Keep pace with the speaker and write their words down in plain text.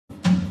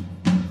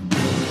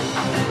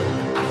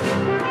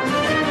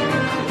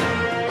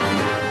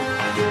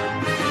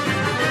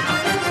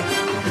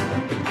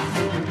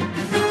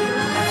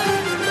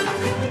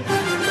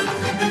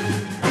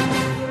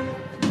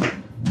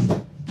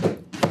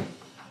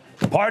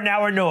Pardon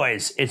our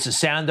noise. It's the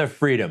sound of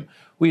freedom.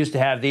 We used to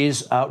have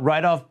these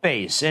right off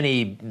base.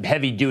 Any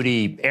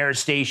heavy-duty air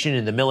station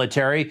in the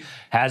military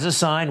has a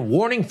sign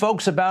warning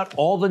folks about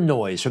all the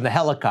noise from the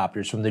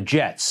helicopters, from the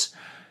jets.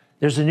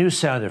 There's a new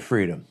sound of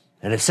freedom,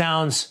 and it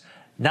sounds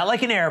not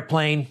like an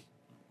airplane,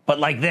 but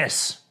like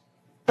this.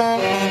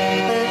 I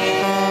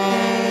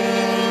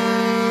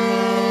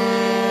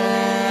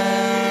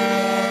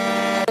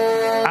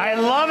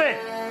love it.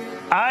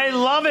 I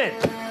love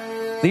it.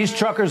 These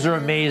truckers are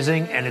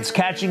amazing, and it's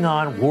catching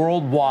on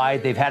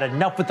worldwide. They've had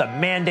enough with the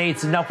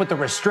mandates, enough with the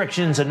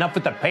restrictions, enough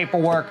with the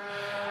paperwork.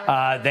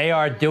 They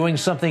are doing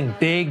something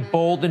big,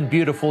 bold, and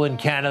beautiful in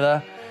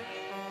Canada.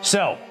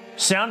 So,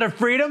 sound of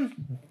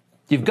freedom,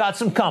 you've got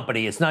some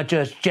company. It's not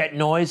just jet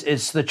noise,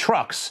 it's the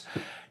trucks.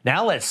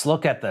 Now let's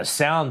look at the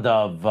sound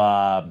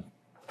of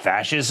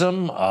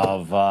fascism,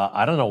 of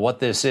I don't know what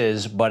this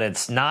is, but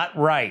it's not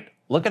right.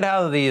 Look at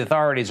how the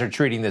authorities are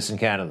treating this in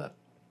Canada.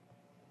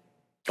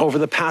 Over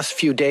the past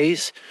few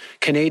days,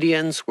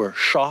 Canadians were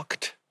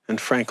shocked and,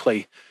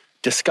 frankly,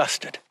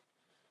 disgusted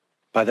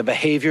by the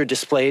behavior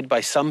displayed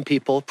by some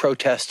people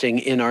protesting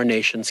in our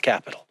nation's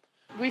capital.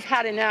 We've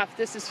had enough.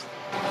 This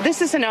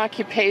is an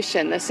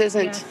occupation. This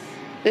isn't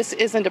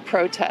a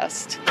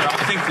protest.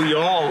 I think we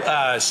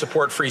all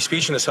support free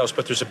speech in this House,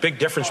 but there's a big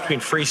difference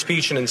between free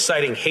speech and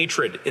inciting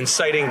hatred,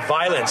 inciting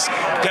violence,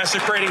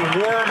 desecrating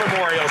war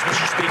memorials,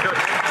 Mr. Speaker.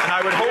 And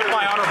I would hope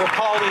my honourable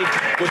colleague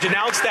would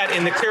denounce that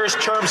in the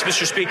clearest terms,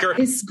 Mr. Speaker.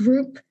 This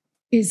group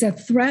is a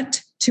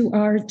threat to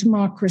our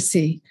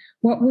democracy.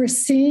 What we're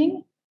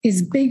seeing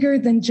is bigger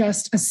than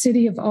just a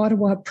City of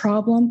Ottawa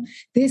problem.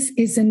 This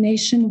is a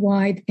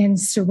nationwide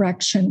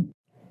insurrection.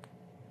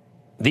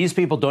 These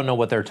people don't know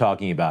what they're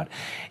talking about.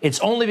 It's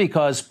only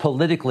because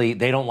politically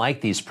they don't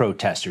like these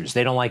protesters.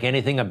 They don't like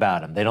anything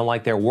about them. They don't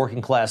like their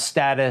working class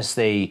status.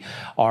 They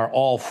are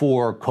all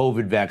for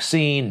COVID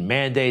vaccine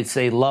mandates.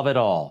 They love it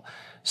all.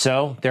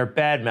 So they're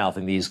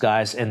bad-mouthing these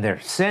guys, and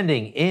they're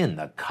sending in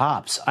the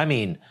cops. I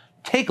mean,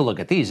 take a look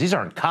at these. These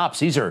aren't cops.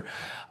 These are,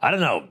 I don't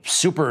know,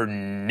 super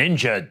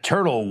ninja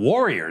turtle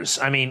warriors.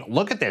 I mean,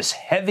 look at this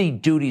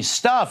heavy-duty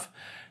stuff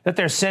that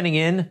they're sending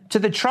in to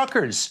the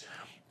truckers.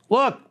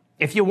 Look,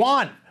 if you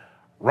want,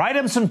 write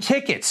them some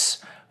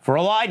tickets. For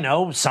all I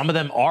know, some of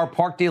them are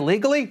parked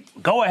illegally.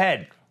 Go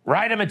ahead,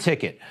 write them a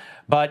ticket.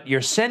 But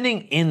you're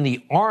sending in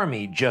the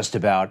army just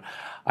about.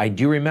 I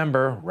do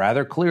remember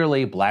rather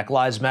clearly Black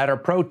Lives Matter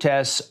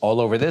protests all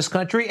over this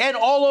country and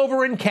all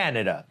over in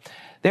Canada.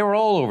 They were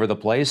all over the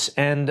place,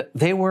 and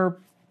they were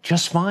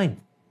just fine.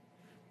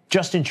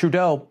 Justin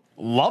Trudeau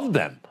loved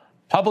them,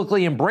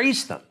 publicly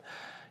embraced them.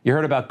 You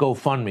heard about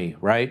GoFundMe,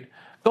 right?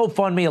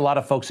 GoFundMe, a lot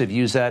of folks have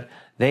used that.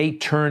 They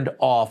turned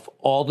off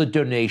all the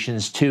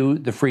donations to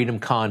the Freedom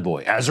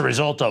Convoy. As a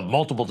result of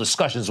multiple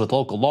discussions with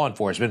local law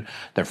enforcement,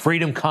 the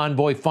Freedom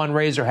Convoy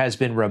fundraiser has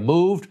been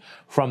removed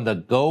from the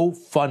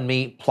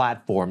GoFundMe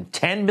platform.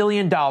 $10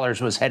 million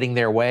was heading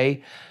their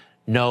way.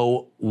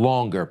 No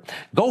longer.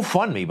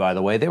 GoFundMe, by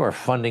the way, they were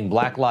funding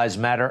Black Lives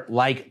Matter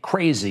like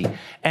crazy.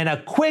 And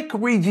a quick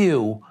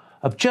review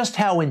of just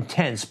how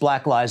intense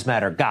Black Lives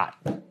Matter got.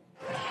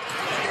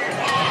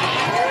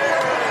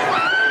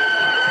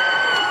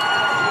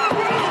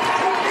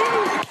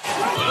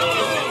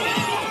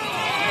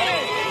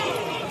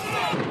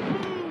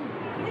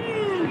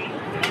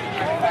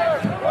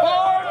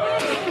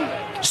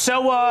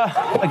 So,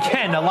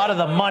 again, a lot of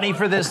the money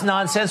for this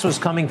nonsense was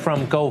coming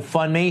from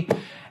GoFundMe.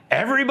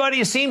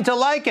 Everybody seemed to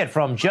like it,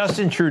 from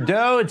Justin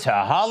Trudeau to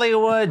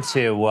Hollywood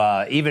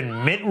to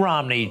even Mitt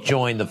Romney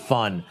joined the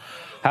fun.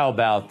 How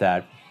about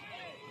that?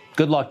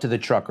 Good luck to the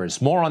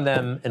truckers. More on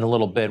them in a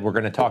little bit. We're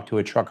going to talk to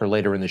a trucker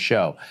later in the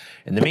show.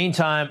 In the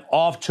meantime,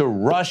 off to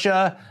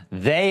Russia.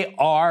 They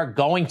are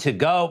going to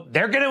go.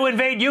 They're going to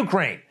invade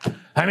Ukraine.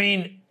 I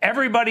mean,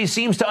 everybody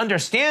seems to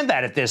understand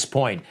that at this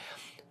point.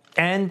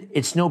 And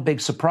it's no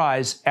big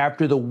surprise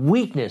after the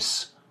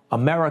weakness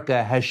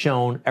America has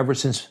shown ever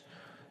since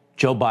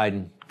Joe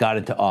Biden got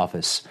into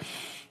office.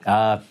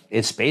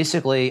 It's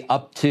basically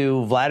up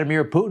to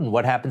Vladimir Putin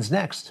what happens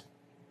next.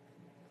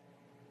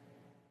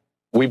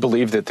 We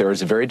believe that there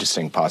is a very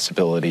distinct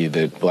possibility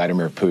that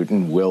Vladimir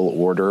Putin will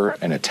order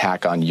an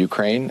attack on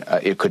Ukraine.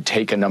 It could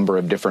take a number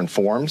of different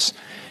forms.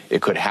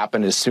 It could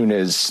happen as soon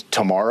as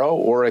tomorrow,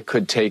 or it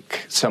could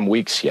take some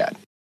weeks yet.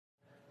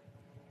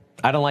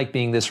 I don't like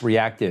being this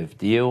reactive.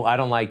 Do you? I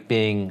don't like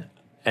being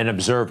an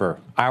observer.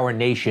 Our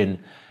nation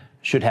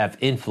should have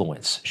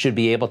influence, should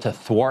be able to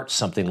thwart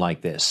something like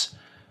this,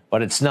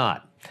 but it's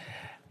not.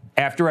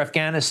 After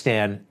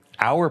Afghanistan,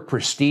 our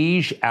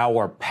prestige,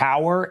 our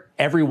power,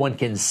 everyone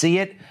can see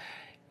it,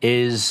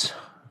 is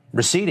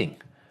receding.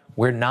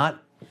 We're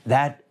not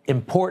that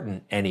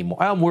important anymore.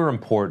 Well, we're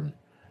important,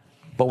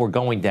 but we're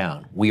going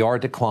down. We are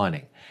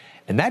declining.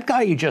 And that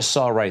guy you just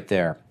saw right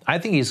there, I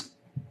think he's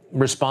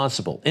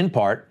responsible, in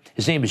part.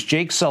 His name is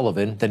Jake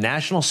Sullivan, the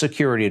National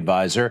Security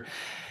Advisor.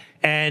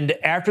 And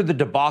after the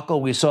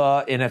debacle we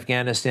saw in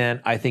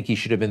Afghanistan, I think he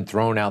should have been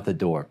thrown out the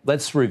door.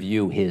 Let's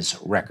review his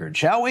record,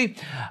 shall we?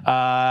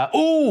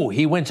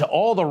 He went to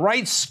all the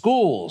right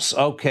schools.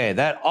 Okay,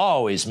 that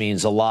always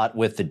means a lot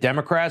with the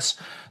Democrats.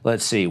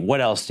 Let's see, what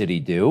else did he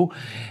do?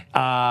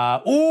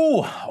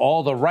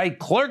 All the right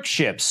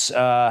clerkships.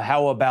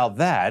 How about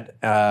that?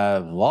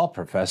 Law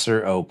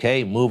professor.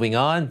 Okay, moving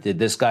on. Did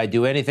this guy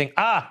do anything?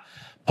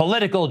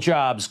 Political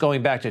jobs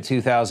going back to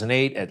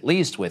 2008, at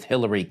least with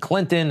Hillary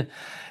Clinton,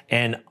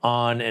 and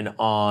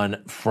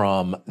on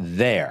from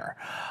there.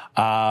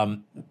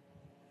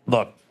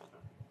 Look,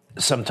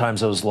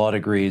 sometimes those law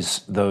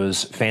degrees,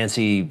 those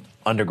fancy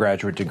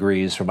undergraduate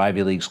degrees from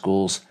Ivy League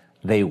schools,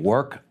 they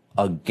work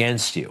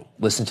against you.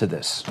 Listen to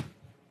this.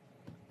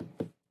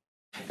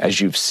 As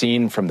you've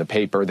seen from the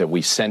paper that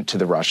we sent to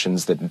the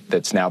Russians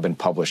that's now been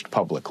published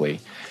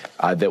publicly,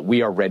 that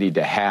we are ready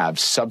to have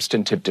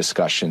substantive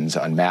discussions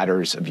on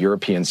matters of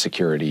European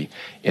security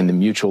in the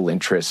mutual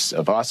interests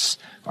of us,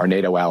 our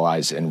NATO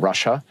allies, and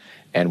Russia.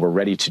 And we're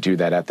ready to do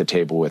that at the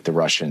table with the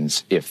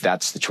Russians if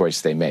that's the choice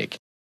they make.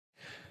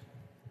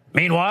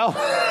 Meanwhile,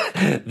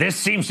 this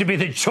seems to be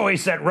the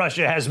choice that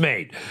Russia has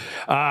made.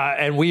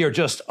 And we are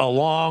just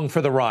along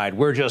for the ride.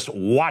 We're just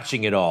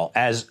watching it all.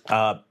 As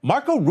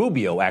Marco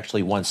Rubio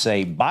actually once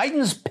said,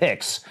 Biden's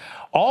picks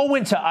all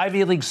went to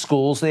Ivy League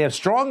schools. They have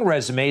strong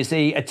resumes.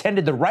 They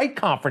attended the right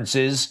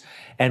conferences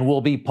and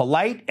will be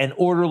polite and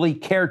orderly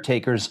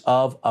caretakers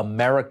of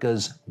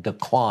America's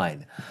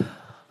decline.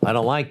 I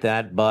don't like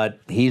that, but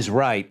he's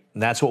right.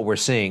 That's what we're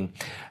seeing.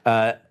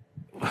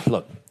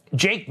 Look,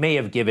 Jake may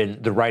have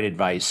given the right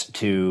advice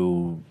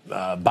to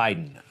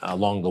Biden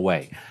along the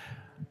way,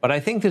 but I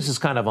think this is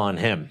kind of on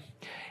him.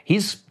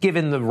 He's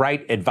given the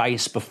right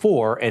advice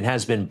before and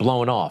has been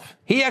blown off.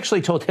 He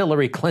actually told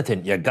Hillary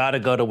Clinton, you got to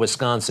go to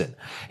Wisconsin.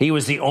 He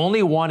was the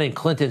only one in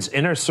Clinton's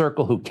inner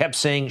circle who kept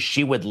saying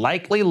she would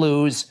likely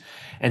lose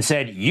and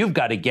said, you've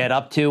got to get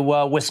up to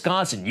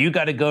Wisconsin. You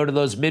got to go to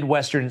those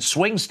Midwestern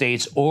swing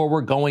states or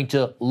we're going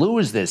to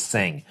lose this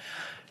thing.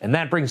 And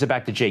that brings it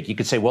back to Jake. You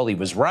could say, well, he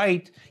was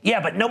right.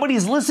 Yeah, but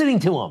nobody's listening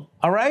to him.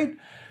 All right.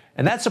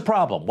 And that's a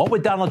problem. What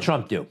would Donald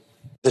Trump do?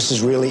 This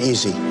is really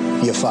easy.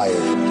 You're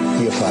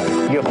fired. You're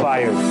fired. You're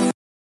fired.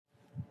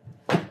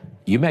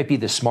 You might be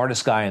the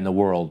smartest guy in the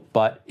world,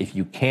 but if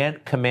you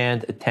can't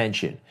command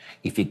attention,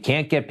 if you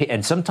can't get,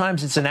 and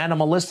sometimes it's an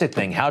animalistic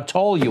thing, how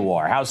tall you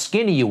are, how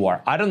skinny you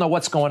are. I don't know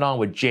what's going on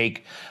with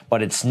Jake,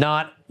 but it's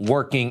not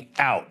working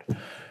out.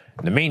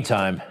 In the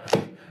meantime,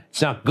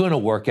 it's not going to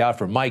work out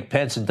for Mike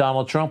Pence and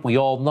Donald Trump. We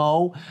all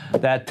know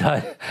that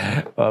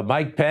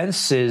Mike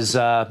Pence is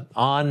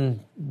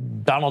on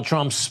Donald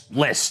Trump's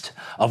list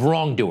of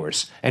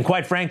wrongdoers. And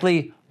quite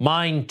frankly,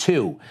 mine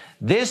too.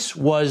 This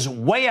was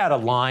way out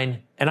of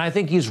line, and I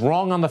think he's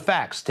wrong on the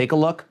facts. Take a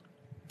look.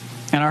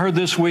 And I heard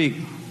this week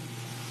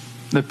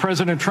that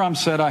President Trump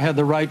said I had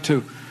the right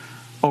to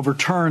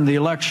overturn the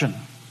election.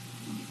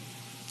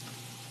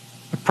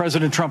 But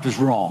President Trump is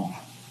wrong.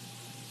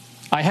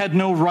 I had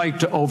no right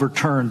to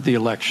overturn the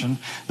election.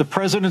 The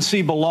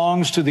presidency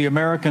belongs to the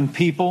American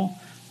people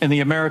and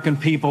the American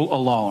people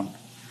alone.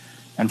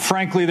 And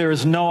frankly, there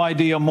is no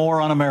idea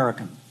more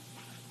un-American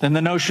than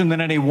the notion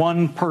that any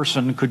one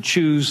person could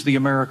choose the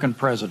American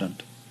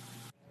president.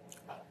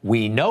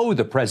 We know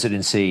the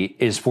presidency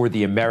is for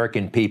the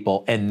American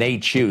people and they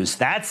choose.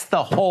 That's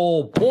the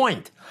whole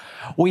point.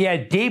 We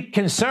had deep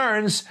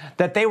concerns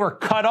that they were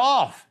cut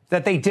off,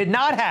 that they did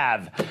not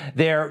have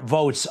their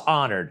votes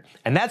honored.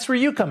 And that's where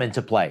you come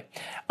into play.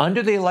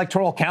 Under the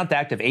Electoral Count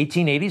Act of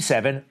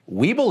 1887,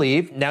 we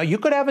believe, now you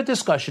could have a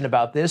discussion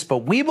about this, but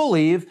we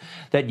believe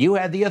that you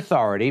had the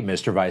authority,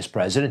 Mr. Vice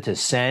President, to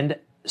send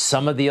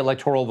some of the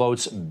electoral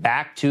votes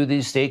back to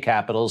these state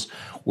capitals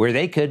where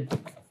they could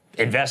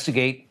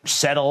investigate,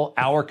 settle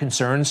our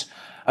concerns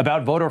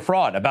about voter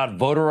fraud, about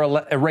voter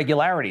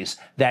irregularities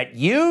that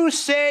you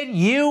said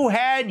you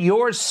had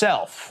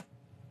yourself.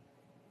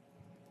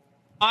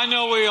 I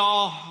know we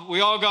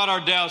all got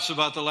our doubts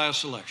about the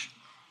last election.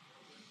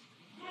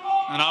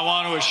 And I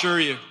want to assure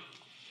you,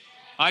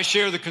 I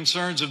share the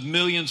concerns of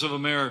millions of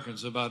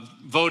Americans about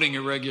voting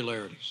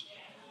irregularities.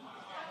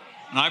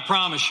 And I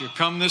promise you,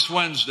 come this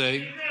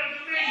Wednesday,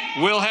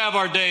 we'll have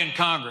our day in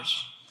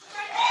Congress.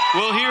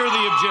 We'll hear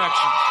the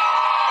objections.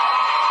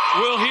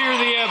 We'll hear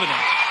the evidence.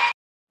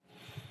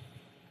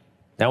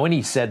 Now, when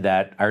he said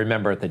that, I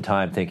remember at the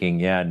time thinking,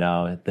 yeah,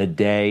 no, the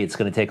day, it's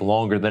going to take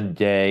longer than a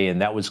day,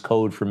 and that was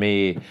code for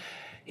me.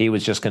 He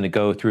was just going to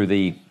go through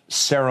the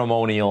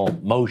ceremonial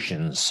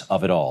motions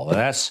of it all. And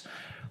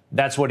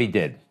that's what he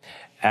did.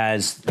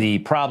 As the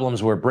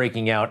problems were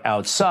breaking out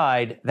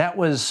outside, that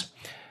was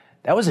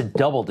a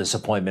double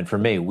disappointment for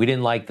me. We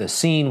didn't like the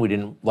scene. We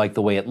didn't like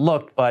the way it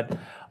looked. But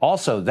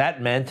also,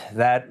 that meant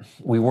that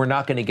we were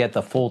not going to get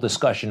the full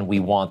discussion we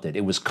wanted.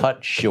 It was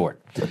cut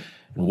short.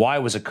 And why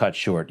was it cut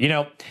short? You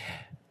know,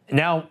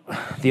 now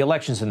the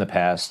election's in the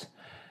past.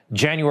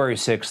 January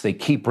 6th, they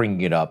keep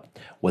bringing it up.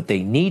 What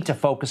they need to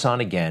focus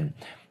on again,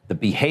 The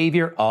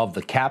behavior of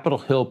the Capitol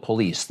Hill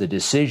police, the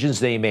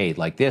decisions they made,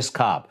 like this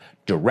cop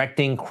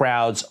directing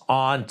crowds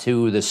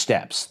onto the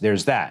steps.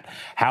 There's that.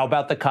 How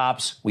about the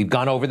cops? We've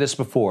gone over this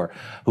before,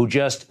 who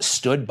just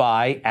stood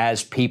by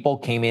as people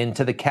came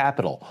into the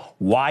Capitol.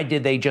 Why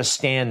did they just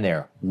stand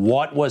there?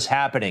 What was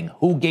happening?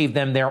 Who gave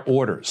them their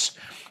orders?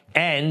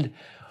 And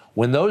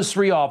when those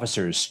three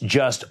officers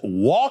just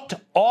walked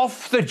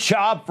off the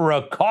job for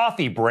a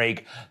coffee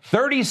break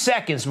 30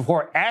 seconds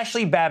before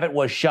Ashley Babbitt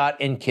was shot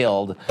and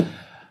killed,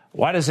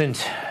 why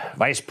doesn't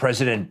Vice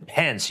President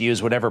Pence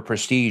use whatever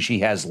prestige he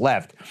has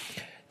left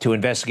to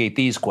investigate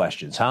these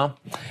questions, huh?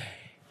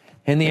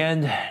 In the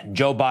end,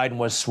 Joe Biden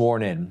was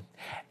sworn in,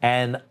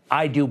 and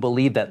I do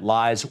believe that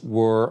lives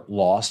were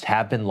lost,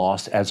 have been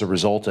lost as a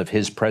result of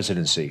his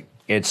presidency.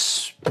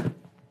 It's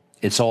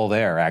all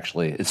there,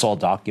 actually. It's all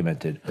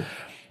documented.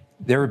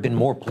 There have been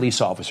more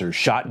police officers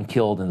shot and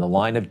killed in the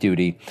line of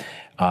duty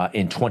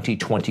in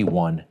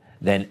 2021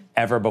 than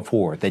ever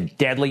before. The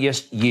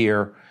deadliest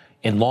year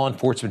in law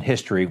enforcement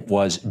history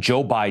was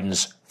Joe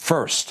Biden's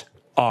first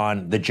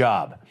on the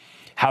job.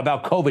 How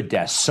about COVID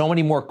deaths? So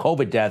many more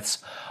COVID deaths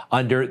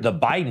under the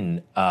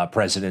Biden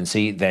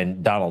presidency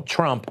than Donald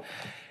Trump.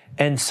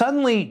 And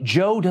suddenly,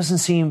 Joe doesn't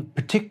seem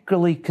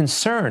particularly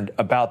concerned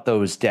about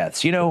those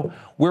deaths. You know,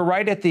 we're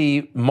right at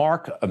the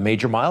mark, a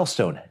major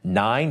milestone,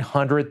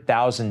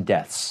 900,000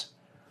 deaths.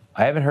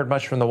 I haven't heard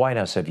much from the White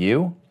House, have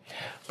you?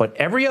 But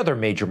every other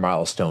major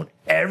milestone,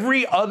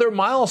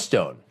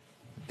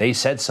 they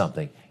said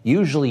something,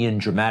 usually in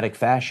dramatic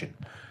fashion.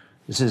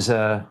 This is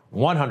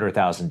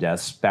 100,000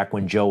 deaths back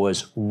when Joe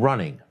was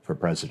running for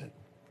president.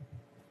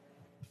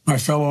 My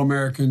fellow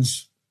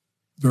Americans,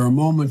 there are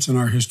moments in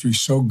our history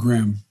so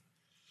grim,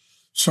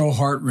 so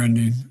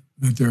heartrending,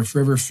 that they're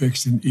forever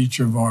fixed in each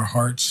of our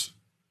hearts,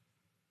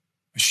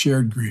 a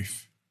shared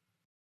grief.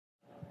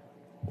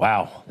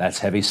 Wow, that's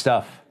heavy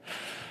stuff.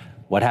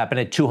 What happened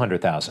at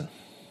 200,000?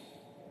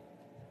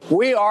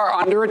 We are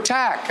under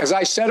attack. As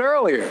I said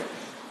earlier,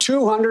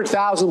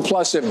 200,000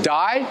 plus have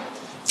died.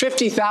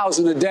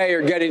 50,000 a day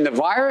are getting the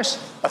virus.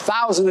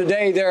 1,000 a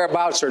day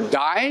thereabouts are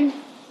dying.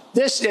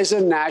 This is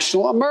a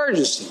national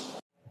emergency.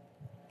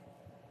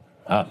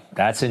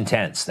 That's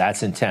intense.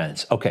 That's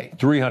intense. Okay,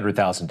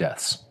 300,000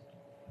 deaths.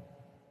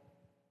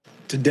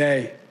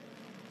 Today,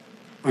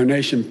 our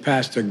nation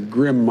passed a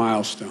grim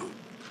milestone.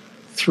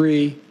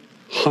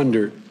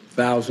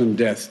 300,000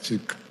 deaths due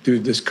to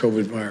this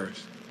COVID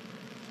virus.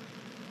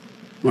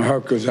 My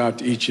heart goes out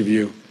to each of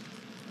you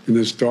in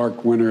this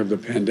dark winter of the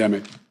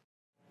pandemic.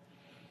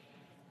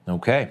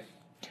 Okay.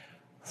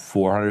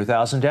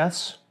 400,000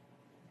 deaths?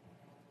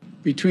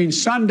 Between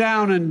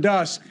sundown and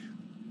dusk,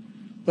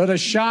 let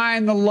us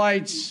shine the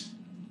lights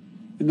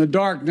in the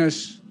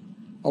darkness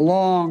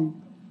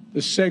along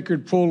the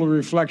sacred pool of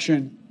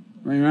reflection.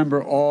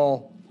 Remember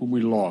all whom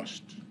we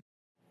lost.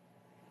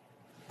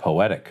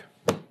 Poetic.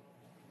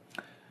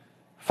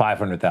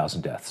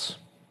 500,000 deaths.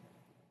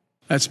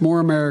 That's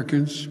more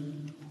Americans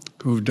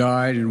who have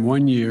died in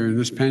 1 year in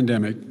this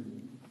pandemic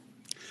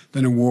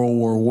than in World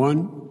War I,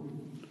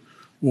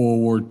 World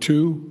War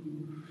II,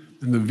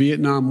 and the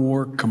Vietnam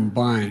War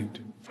combined.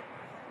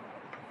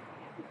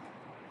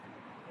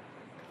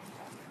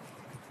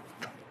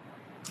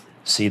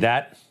 See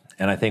that?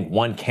 And I think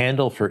one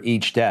candle for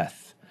each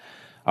death.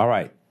 All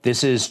right,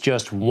 this is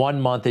just 1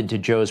 month into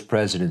Joe's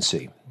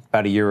presidency,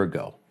 about a year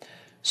ago.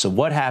 So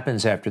what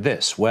happens after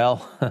this?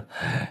 Well,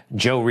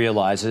 Joe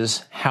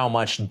realizes how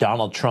much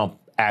Donald Trump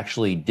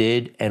actually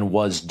did and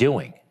was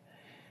doing.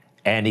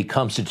 And he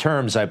comes to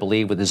terms, I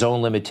believe, with his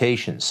own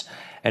limitations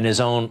and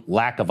his own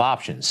lack of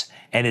options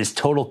and his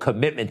total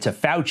commitment to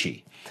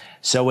Fauci.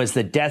 So as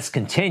the deaths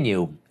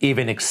continue,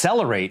 even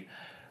accelerate,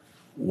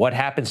 what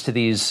happens to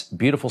these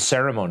beautiful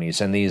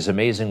ceremonies and these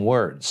amazing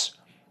words?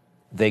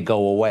 They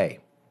go away.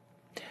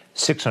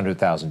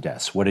 600,000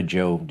 deaths. What did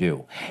Joe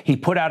do? He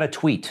put out a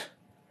tweet.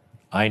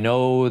 I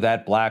know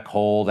that black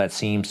hole that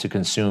seems to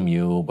consume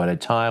you, but a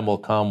time will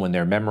come when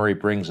their memory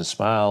brings a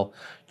smile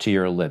to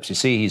your lips. You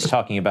see, he's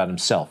talking about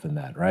himself in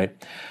that, right?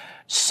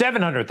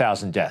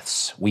 700,000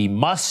 deaths. We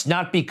must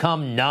not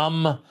become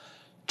numb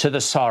to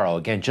the sorrow.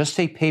 Again, just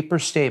a paper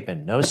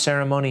statement. No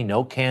ceremony,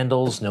 no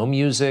candles, no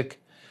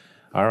music.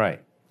 All right.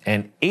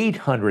 And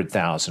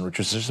 800,000, which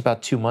was just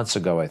about 2 months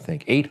ago, I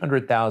think.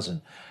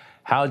 800,000.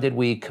 How did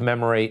we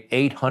commemorate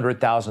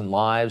 800,000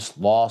 lives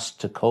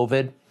lost to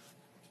COVID?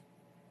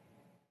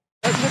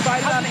 President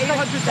Biden, on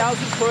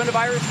 800,000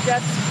 coronavirus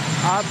deaths,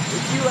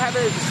 if you have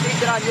a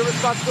statement on your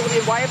responsibility,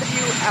 and why haven't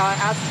you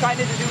asked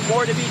China to do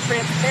more to be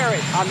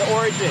transparent on the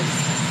origins?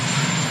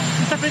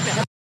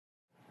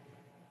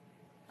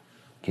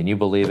 Can you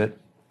believe it?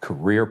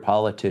 Career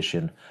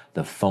politician,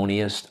 the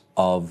phoniest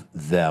of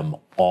them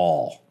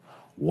all.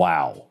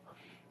 Wow.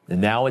 And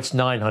now it's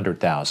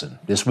 900,000.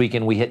 This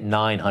weekend we hit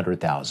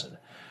 900,000.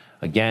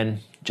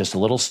 Again, just a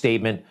little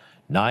statement.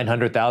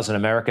 900,000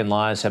 American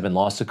lives have been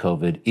lost to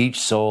COVID. Each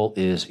soul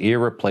is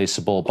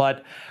irreplaceable,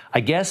 but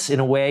I guess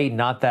in a way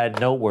not that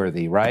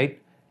noteworthy, right?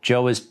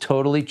 Joe has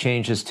totally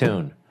changed his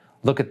tune.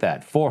 Look at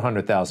that,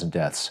 400,000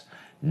 deaths.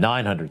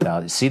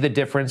 900,000. See the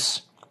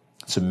difference?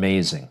 It's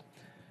amazing.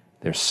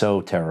 They're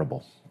so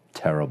terrible.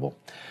 Terrible.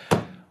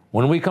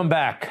 When we come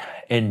back,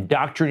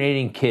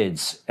 indoctrinating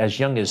kids as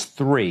young as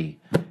 3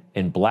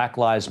 in Black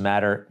Lives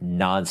Matter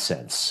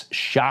nonsense.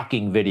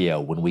 Shocking video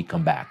when we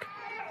come back.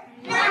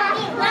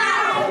 Black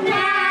Lives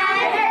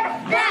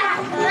Matter.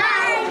 Black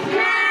Lives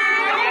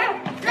Matter.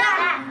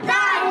 Black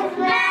Lives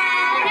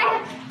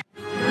Matter.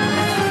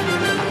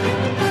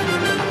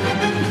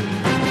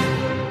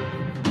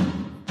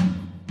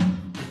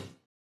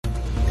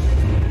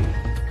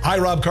 Hi,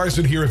 Rob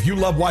Carson here. If you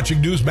love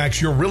watching Newsmax,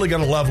 you're really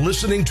going to love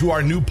listening to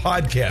our new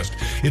podcast.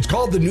 It's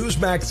called the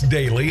Newsmax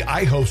Daily.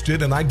 I host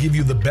it, and I give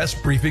you the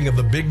best briefing of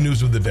the big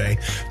news of the day,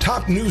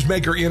 top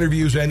newsmaker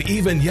interviews, and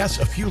even, yes,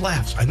 a few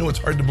laughs. I know it's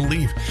hard to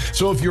believe.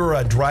 So if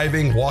you're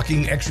driving,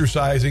 walking,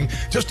 exercising,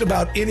 just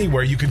about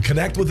anywhere, you can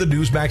connect with the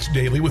Newsmax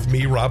Daily with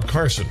me, Rob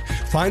Carson.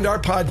 Find our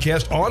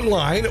podcast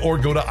online or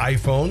go to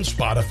iPhone,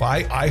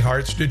 Spotify,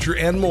 iHeart, Stitcher,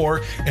 and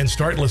more, and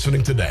start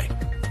listening today.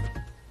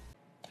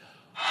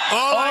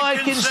 All I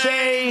can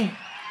say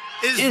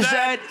is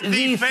that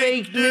the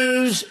fake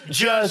news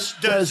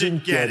just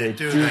doesn't get it,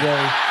 do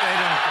they?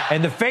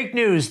 And the fake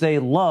news, they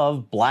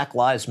love Black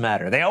Lives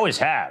Matter. They always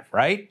have,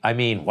 right? I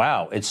mean,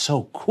 wow, it's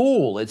so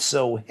cool. It's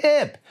so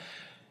hip.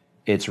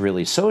 It's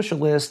really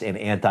socialist and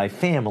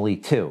anti-family,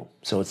 too.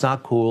 So it's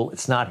not cool.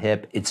 It's not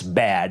hip. It's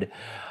bad.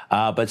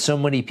 But so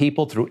many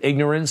people, through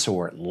ignorance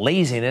or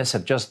laziness,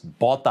 have just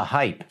bought the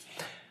hype.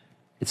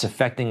 It's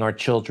affecting our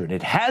children.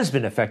 It has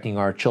been affecting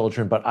our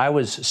children, but I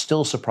was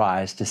still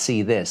surprised to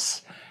see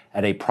this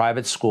at a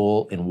private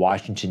school in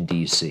Washington,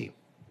 D.C.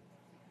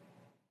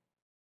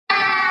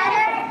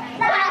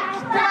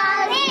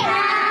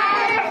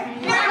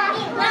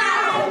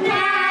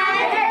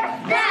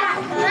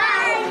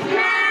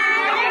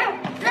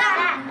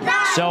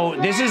 So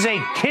this is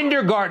a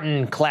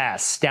kindergarten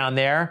class down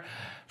there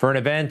for an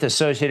event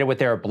associated with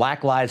their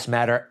Black Lives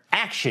Matter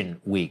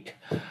Action Week.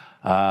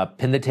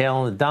 Pin the Tail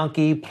on the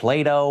Donkey,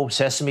 Play-Doh,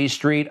 Sesame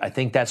Street. I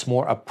think that's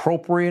more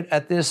appropriate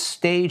at this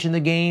stage in the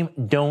game.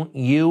 Don't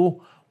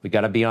you? We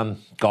got to be on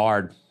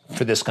guard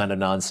for this kind of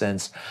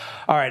nonsense.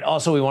 All right.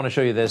 Also, we want to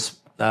show you this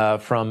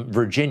from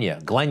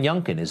Virginia. Glenn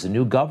Youngkin is the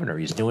new governor.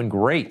 He's doing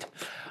great.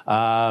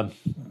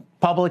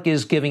 Public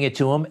is giving it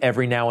to him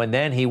every now and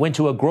then. He went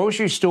to a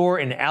grocery store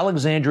in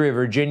Alexandria,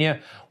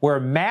 Virginia,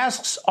 where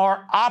masks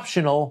are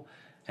optional,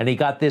 and he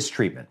got this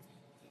treatment.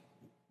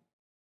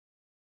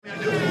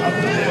 Governor,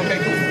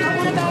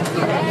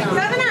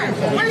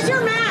 where's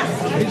your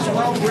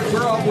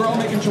mask? We're all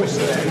making choices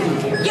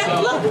today. Yeah,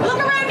 look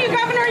around you,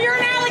 Governor. You're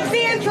in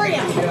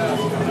Alexandria.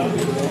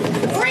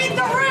 Read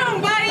the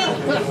room, buddy.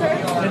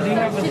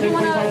 Did you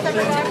want to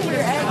separate that for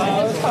your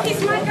egg?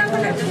 He's my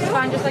governor. This is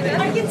fine, just like this?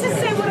 I get to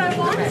say what I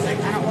want.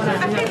 I don't want to.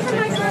 I pay for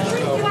my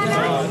groceries. Do I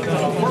not?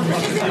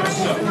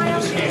 Is it my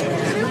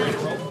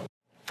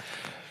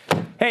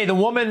Hey, the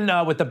woman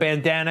with the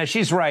bandana,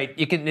 she's right.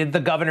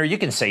 The governor, you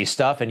can say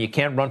stuff, and you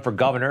can't run for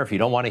governor if you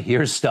don't want to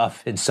hear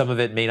stuff, and some of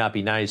it may not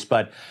be nice.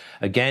 But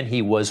again,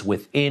 he was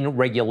within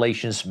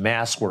regulations.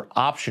 Masks were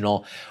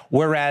optional,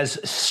 whereas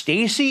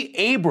Stacey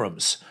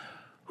Abrams,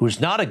 who's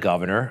not a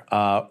governor,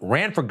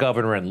 ran for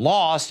governor and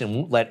lost and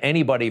won't let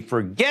anybody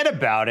forget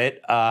about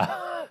it,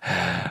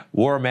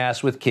 wore a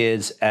mask with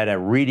kids at a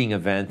reading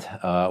event,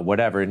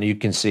 whatever. And you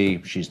can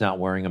see she's not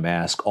wearing a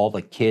mask. All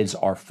the kids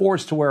are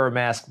forced to wear a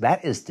mask.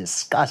 That is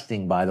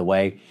disgusting, by the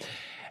way.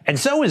 And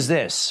so is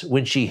this.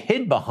 When she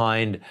hid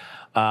behind,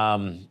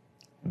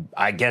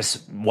 I guess,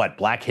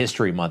 Black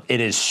History Month.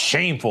 It is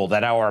shameful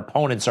that our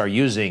opponents are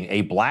using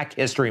a Black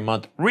History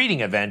Month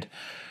reading event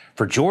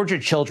for Georgia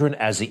children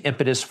as the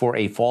impetus for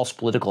a false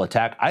political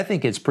attack. I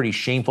think it's pretty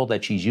shameful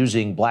that she's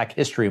using Black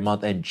History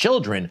Month and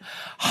children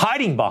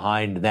hiding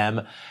behind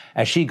them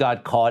as she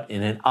got caught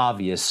in an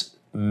obvious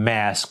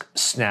mask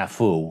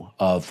snafu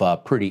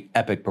of pretty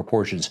epic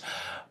proportions.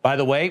 By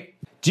the way,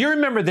 do you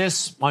remember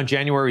this on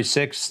January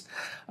 6th?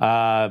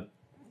 No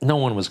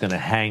one was going to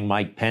hang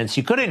Mike Pence.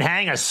 You couldn't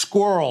hang a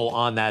squirrel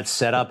on that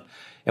setup.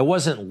 It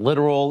wasn't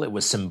literal. It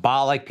was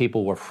symbolic.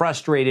 People were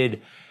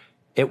frustrated.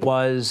 It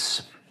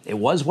was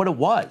what it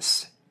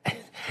was.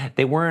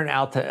 They weren't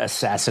out to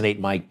assassinate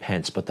Mike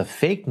Pence, but the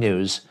fake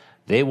news,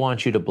 they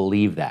want you to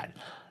believe that.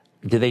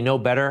 Do they know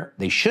better?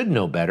 They should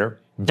know better.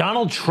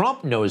 Donald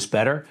Trump knows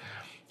better.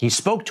 He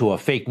spoke to a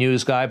fake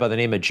news guy by the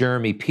name of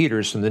Jeremy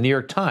Peters from the New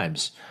York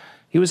Times.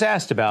 He was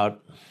asked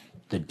about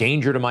the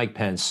danger to Mike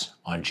Pence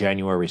on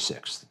January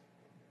 6th.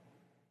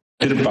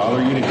 Did it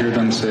bother you to hear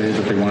them say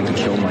that they wanted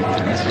to kill Mike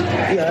Pence?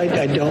 Yeah,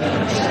 I don't.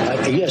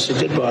 Yes, it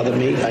did bother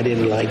me. I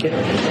didn't like it.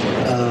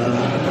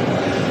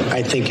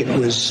 I think it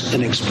was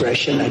an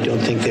expression. I don't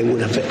think they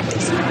would have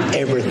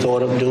ever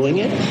thought of doing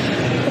it.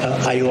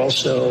 I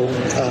also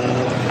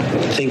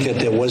think that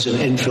there was an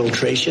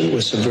infiltration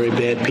with some very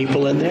bad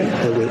people in there.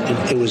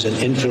 It was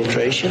an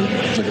infiltration.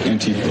 Like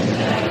Antifa.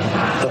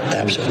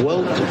 Absolutely.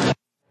 Well,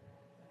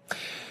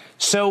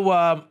 so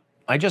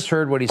I just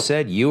heard what he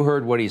said. You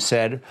heard what he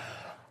said.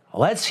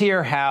 Let's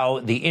hear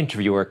how the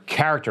interviewer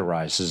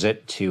characterizes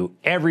it to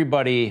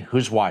everybody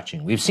who's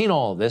watching. We've seen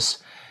all of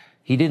this.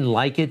 He didn't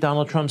like it,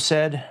 Donald Trump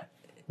said.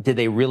 Did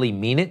they really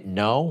mean it?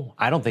 No,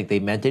 I don't think they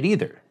meant it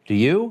either. Do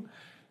you?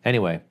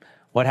 Anyway,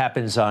 what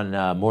happens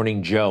on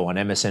Morning Joe on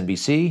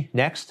MSNBC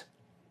next?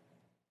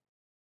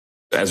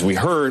 As we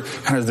heard,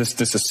 kind of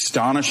this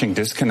astonishing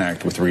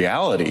disconnect with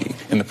reality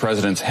in the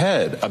president's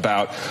head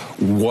about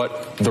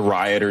what the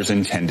rioters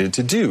intended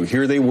to do.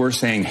 Here they were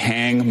saying,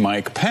 hang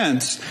Mike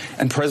Pence,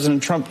 and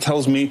President Trump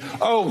tells me,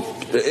 oh,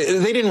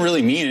 they didn't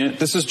really mean it.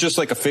 This is just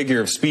like a figure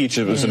of speech.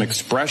 It was an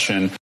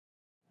expression.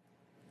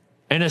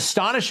 An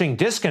astonishing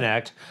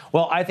disconnect?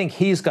 Well, I think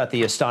he's got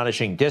the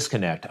astonishing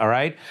disconnect, all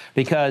right?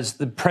 Because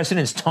the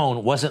president's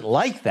tone wasn't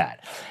like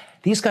that.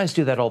 These guys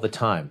do that all the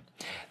time.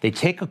 They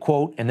take a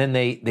quote and then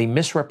they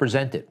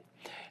misrepresent it.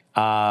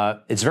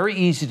 It's very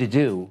easy to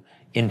do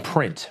in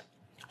print,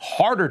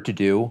 harder to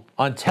do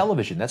on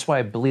television. That's why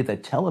I believe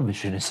that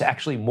television is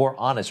actually more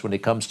honest when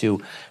it comes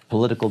to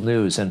political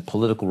news and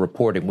political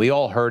reporting. We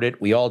all heard it.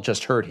 We all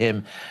just heard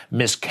him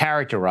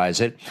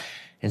mischaracterize it.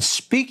 And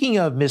speaking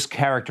of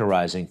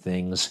mischaracterizing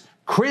things,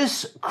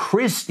 Chris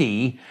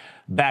Christie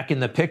back in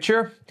the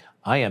picture.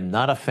 I am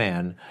not a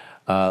fan.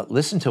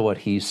 Listen to what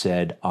he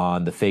said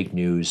on the fake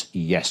news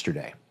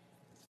yesterday.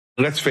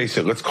 Let's face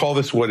it. Let's call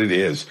this what it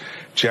is.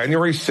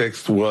 January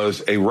 6th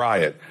was a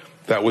riot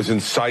that was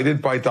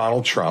incited by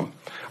Donald Trump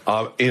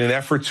in an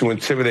effort to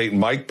intimidate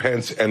Mike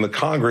Pence and the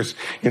Congress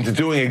into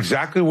doing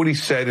exactly what he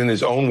said in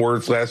his own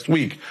words last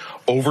week,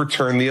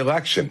 overturn the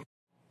election.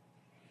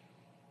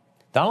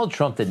 Donald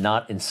Trump did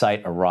not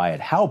incite a riot.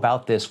 How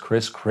about this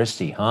Chris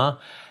Christie, huh?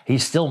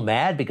 He's still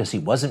mad because he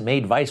wasn't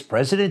made vice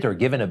president or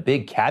given a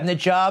big cabinet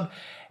job.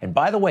 And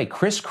by the way,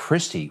 Chris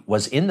Christie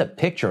was in the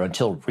picture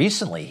until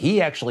recently.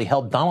 He actually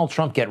helped Donald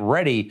Trump get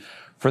ready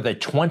for the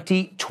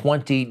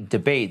 2020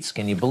 debates.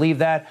 Can you believe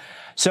that?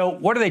 So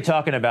what are they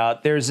talking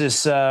about? There's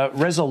this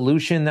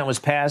resolution that was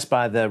passed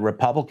by the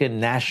Republican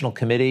National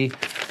Committee.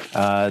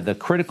 The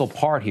critical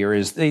part here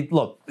is,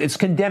 it's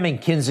condemning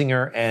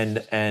Kinzinger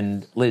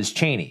and Liz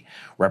Cheney.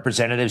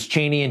 Representatives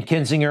Cheney and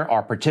Kinzinger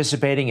are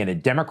participating in a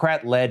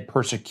Democrat-led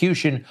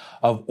persecution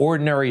of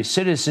ordinary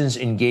citizens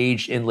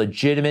engaged in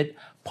legitimate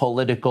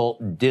political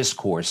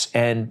discourse.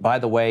 And by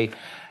the way,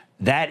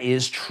 that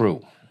is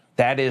true.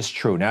 That is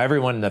true. Now,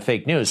 everyone in the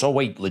fake news, oh,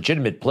 wait,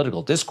 legitimate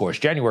political discourse.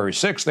 January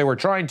 6th, they were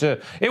trying to,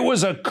 it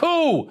was a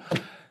coup.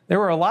 There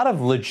were a lot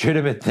of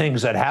legitimate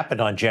things that happened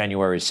on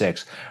January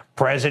 6th.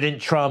 President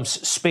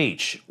Trump's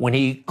speech, when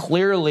he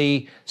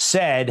clearly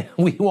said,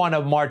 we want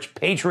to march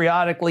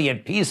patriotically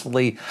and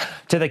peacefully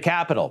to the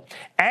Capitol.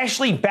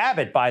 Ashley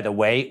Babbitt, by the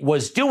way,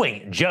 was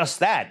doing just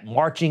that,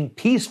 marching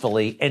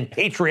peacefully and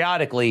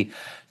patriotically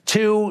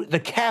to the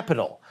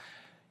Capitol.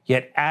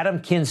 Yet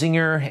Adam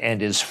Kinzinger and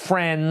his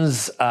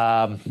friends,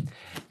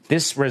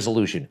 this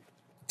resolution.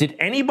 Did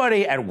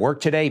anybody at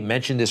work today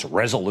mention this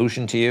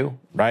resolution to you,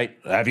 right?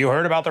 Have you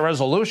heard about the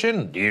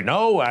resolution? Do you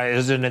know?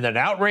 Isn't it an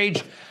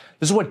outrage?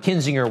 This is what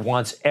Kinzinger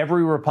wants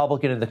every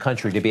Republican in the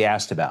country to be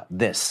asked about.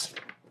 This.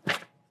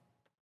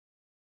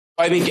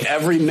 I think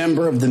every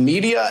member of the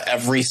media,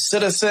 every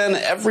citizen,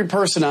 every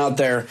person out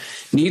there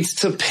needs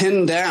to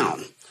pin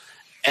down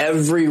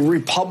every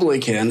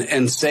Republican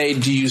and say,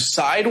 do you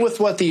side with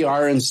what the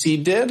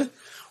RNC did,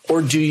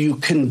 or do you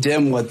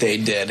condemn what they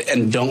did?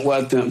 And don't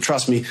let them,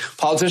 trust me,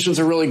 politicians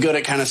are really good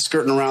at kind of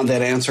skirting around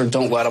that answer.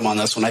 Don't let them on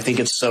this one. I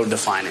think it's so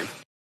defining.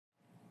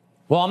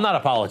 Well, I'm not a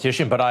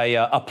politician, but I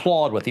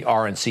applaud what the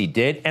RNC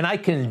did, and I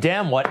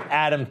condemn what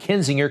Adam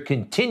Kinzinger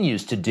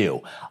continues to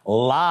do.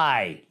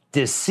 Lie,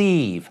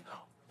 deceive,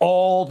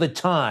 all the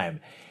time.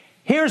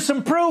 Here's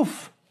some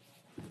proof.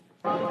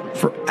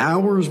 For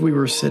hours we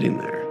were sitting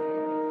there.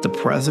 The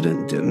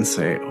president didn't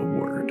say a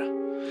word.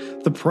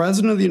 The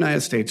president of the United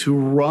States, who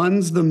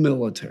runs the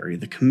military,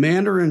 the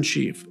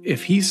commander-in-chief,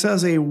 if he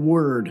says a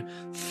word,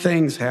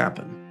 things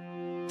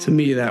happen. To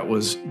me, that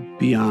was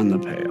beyond the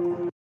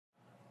pale.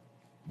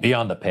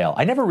 Beyond the pale.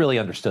 I never really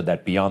understood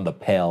that beyond the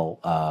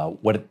pale.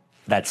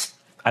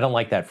 I don't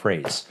like that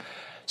phrase.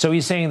 So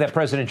he's saying that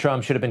President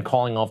Trump should have been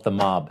calling off the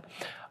mob.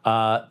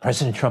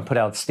 President Trump put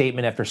out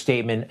statement after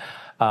statement,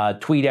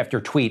 tweet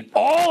after tweet,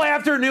 all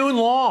afternoon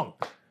long.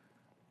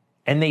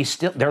 And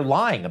they're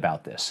lying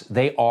about this.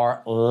 They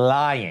are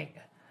lying.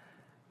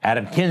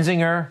 Adam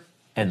Kinzinger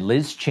and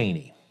Liz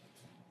Cheney.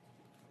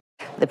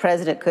 The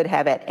president could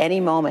have at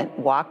any moment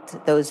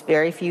walked those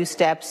very few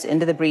steps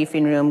into the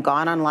briefing room,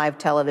 gone on live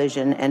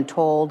television, and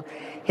told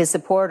his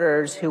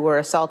supporters who were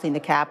assaulting the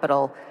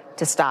Capitol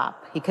to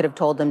stop. He could have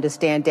told them to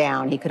stand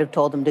down. He could have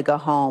told them to go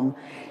home.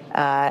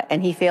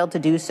 And he failed to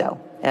do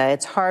so.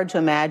 It's hard to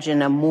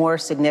imagine a more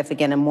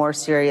significant and more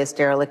serious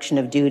dereliction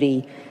of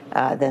duty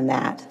than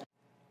that.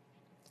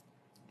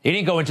 He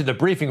didn't go into the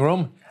briefing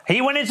room. He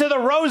went into the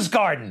Rose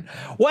Garden.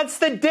 What's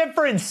the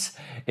difference?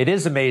 It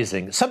is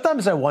amazing.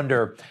 Sometimes I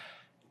wonder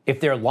if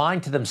they're lying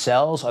to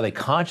themselves. Are they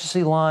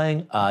consciously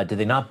lying? Do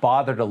they not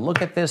bother to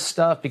look at this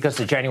stuff? Because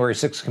the January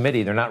 6th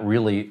committee, they're not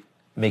really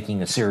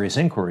making a serious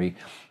inquiry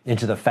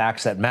into the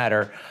facts that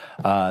matter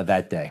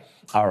that day.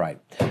 All right.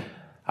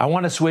 I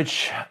want to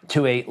switch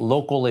to a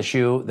local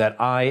issue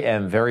that I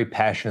am very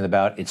passionate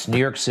about. It's New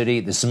York City.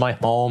 This is my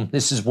home.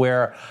 This is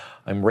where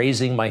I'm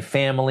raising my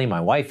family,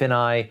 my wife and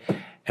I,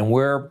 and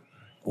we're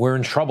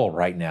in trouble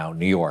right now,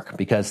 New York,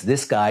 because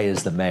this guy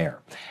is the mayor.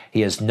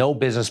 He has no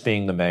business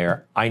being the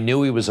mayor. I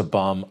knew he was a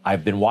bum.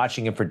 I've been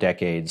watching him for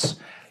decades.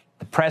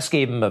 The press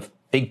gave him a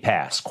big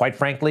pass, quite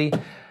frankly,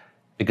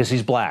 because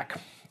he's black.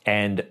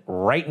 And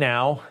right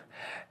now,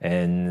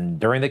 and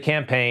during the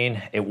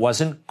campaign, it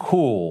wasn't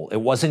cool.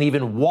 It wasn't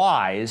even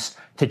wise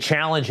to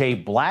challenge a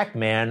black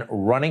man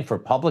running for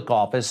public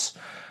office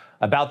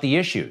about the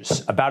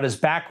issues, about his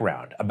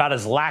background, about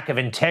his lack of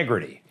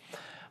integrity.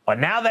 But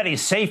now that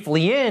he's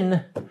safely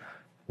in,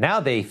 now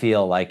they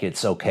feel like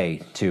it's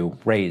okay to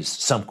raise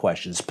some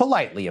questions,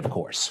 politely, of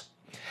course.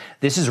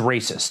 This is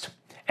racist,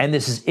 and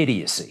this is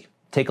idiocy.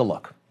 Take a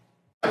look.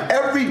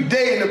 Every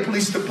day in the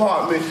police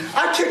department,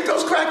 I kicked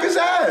those crackers'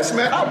 ass,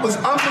 man. I was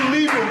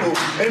unbelievable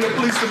in the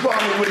police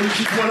department when you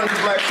keep 100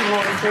 blacks in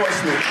law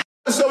enforcement.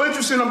 It's so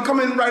interesting. I'm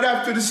coming right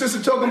after the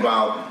sister talking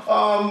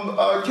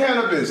about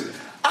cannabis.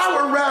 I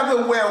would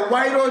rather wear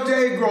white all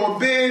day, grow a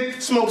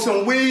beard, smoke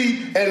some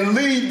weed, and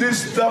leave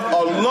this stuff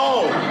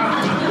alone.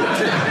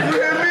 You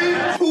hear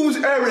me? Who's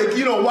Eric?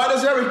 You know, why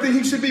does Eric think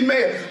he should be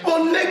mayor?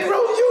 Well, Negro,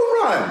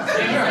 you run.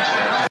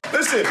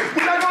 Listen,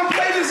 we're not going to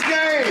play this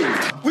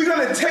game. We're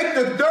going to take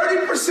the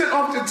 30%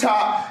 off the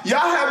top. Y'all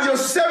have your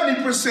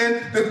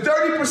 70%. The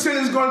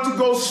 30% is going to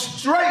go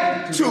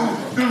straight to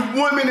the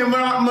women and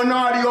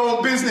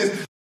minority-owned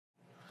business.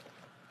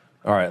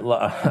 All right,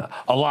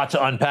 a lot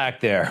to unpack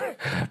there.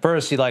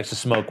 First, he likes to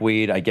smoke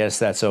weed. I guess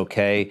that's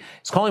okay.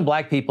 He's calling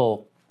black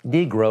people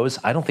Negroes.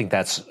 I don't think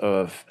that's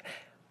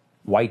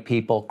white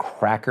people,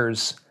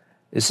 crackers.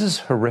 This is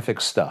horrific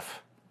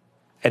stuff.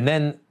 And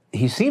then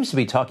he seems to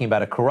be talking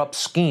about a corrupt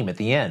scheme at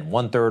the end,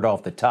 1/3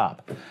 off the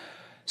top.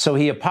 So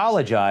he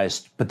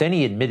apologized, but then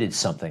he admitted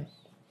something.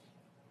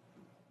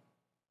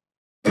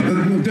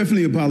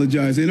 Definitely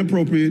apologize.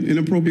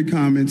 Inappropriate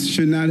comments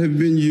should not have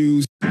been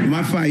used.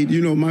 My fight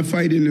in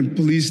the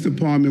police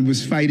department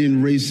was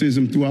fighting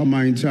racism throughout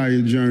my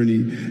entire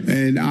journey.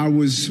 And I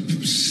was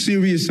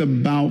serious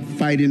about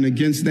fighting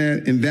against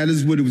that. And that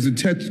is what it was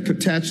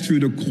attached to,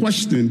 the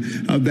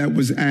question that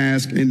was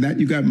asked. And that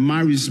you got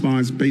my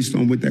response based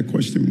on what that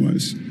question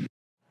was.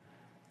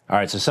 All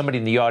right, so somebody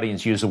in the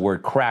audience used the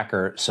word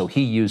cracker, so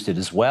he used it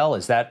as well.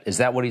 Is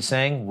that what he's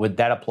saying? Would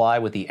that apply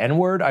with the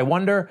N-word, I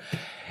wonder?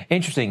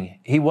 Interesting.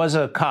 He was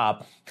a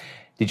cop.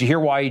 Did you hear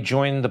why he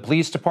joined the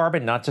police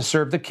department? Not to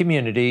serve the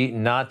community,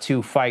 not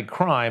to fight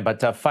crime, but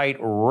to fight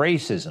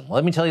racism.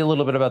 Let me tell you a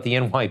little bit about the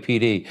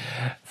NYPD.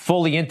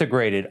 Fully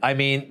integrated. I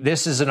mean,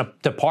 this is a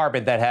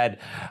department that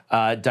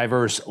had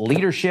diverse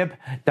leadership,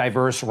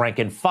 diverse rank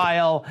and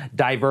file,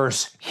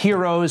 diverse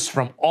heroes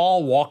from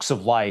all walks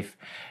of life.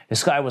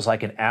 This guy was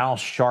like an Al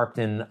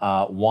Sharpton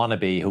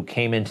wannabe who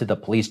came into the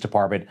police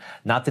department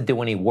not to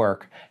do any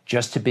work,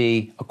 just to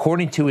be,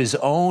 according to his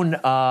own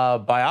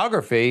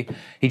biography,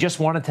 he just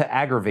wanted to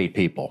aggravate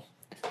people.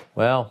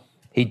 Well,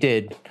 he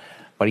did,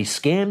 but he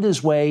scammed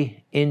his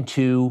way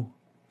into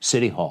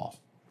City Hall.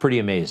 Pretty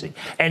amazing.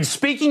 And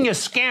speaking of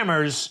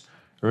scammers,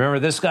 remember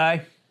this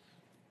guy?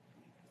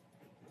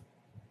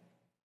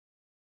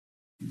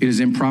 It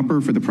is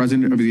improper for the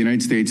President of the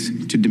United States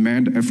to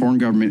demand a foreign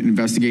government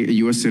investigate a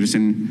U.S.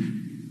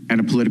 citizen and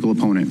a political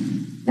opponent.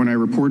 When I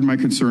reported my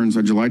concerns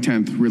on July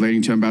 10th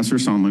relating to Ambassador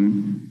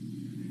Sondland,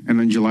 and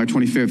then July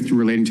 25th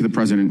relating to the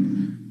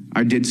President,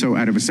 I did so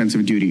out of a sense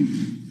of duty.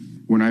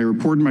 When I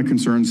reported my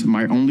concerns,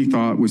 my only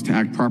thought was to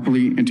act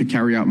properly and to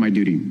carry out my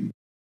duty.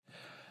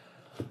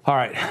 All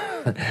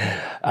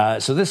right.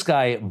 So this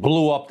guy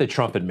blew up the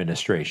Trump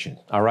administration.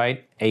 All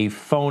right. A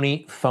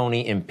phony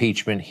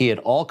impeachment. He had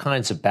all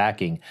kinds of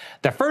backing.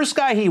 The first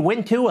guy he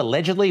went to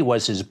allegedly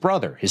was his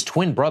brother. His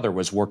twin brother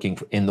was working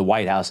in the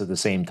White House at the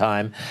same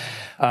time.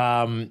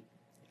 I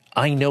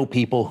know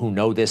people who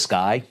know this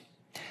guy,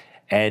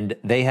 and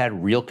they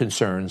had real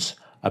concerns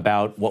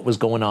about what was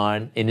going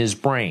on in his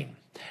brain.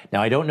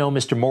 Now, I don't know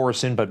Mr.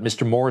 Morrison, but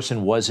Mr.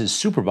 Morrison was his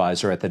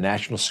supervisor at the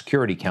National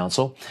Security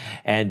Council.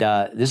 And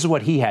this is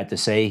what he had to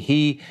say.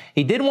 He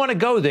didn't want to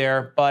go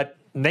there, but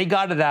they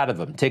got it out of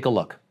him. Take a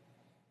look.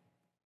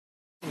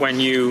 When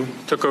you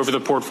took over the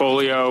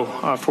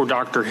portfolio for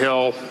Dr.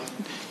 Hill,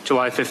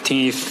 July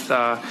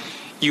 15th,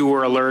 you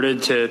were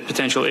alerted to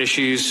potential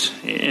issues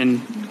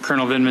in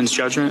Colonel Vindman's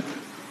judgment?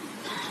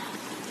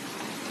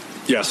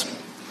 Yes.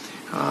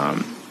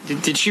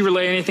 Did she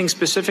relay anything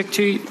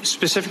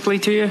specifically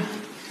to you?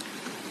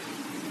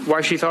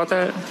 Why she thought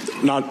that?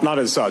 Not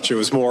as such. It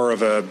was more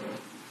of a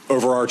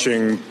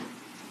overarching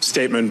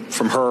statement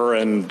from her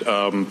and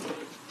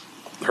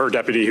her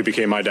deputy, who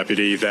became my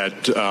deputy,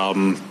 that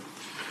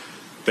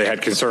they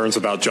had concerns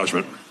about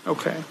judgment.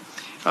 Okay.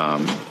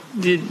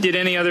 Did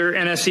any other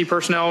NSC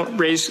personnel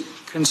raise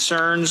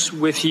concerns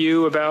with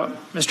you about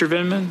Mr.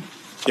 Vindman?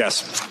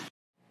 Yes.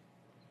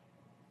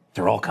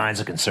 There are all kinds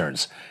of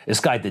concerns. This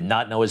guy did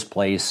not know his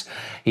place.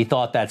 He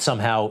thought that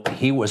somehow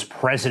he was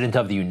president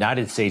of the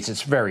United States.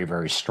 It's very,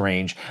 very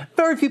strange.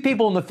 Very few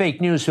people in the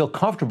fake news feel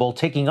comfortable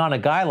taking on a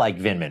guy like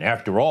Vindman.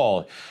 After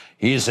all,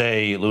 he's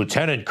a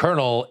lieutenant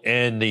colonel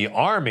in the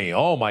Army.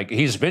 Oh, my,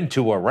 he's been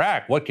to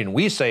Iraq. What can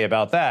we say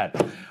about that?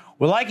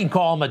 Well, I can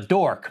call him a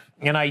dork,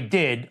 and I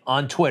did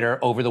on Twitter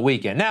over the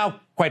weekend.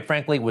 Now, quite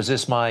frankly, was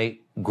this my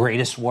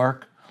greatest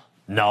work?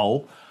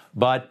 No,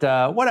 but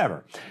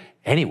whatever.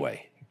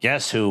 Anyway,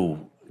 guess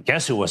who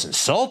was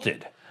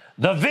insulted?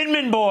 The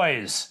Vindman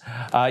boys.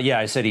 Yeah,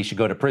 I said he should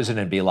go to prison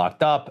and be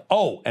locked up.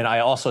 Oh, and I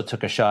also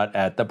took a shot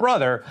at the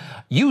brother,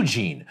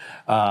 Eugene.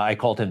 I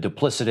called him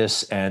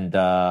duplicitous, and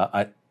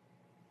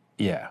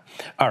yeah.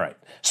 All right.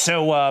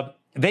 So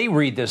they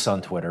read this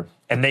on Twitter,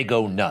 and they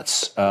go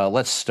nuts.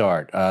 Let's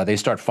start. They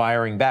start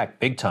firing back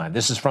big time.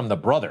 This is from the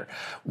brother.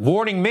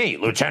 Warning me,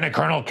 Lieutenant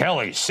Colonel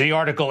Kelly, see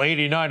Article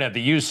 89 of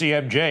the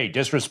UCMJ,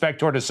 disrespect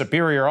toward a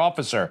superior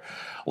officer.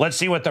 Let's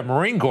see what the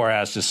Marine Corps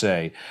has to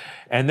say.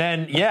 And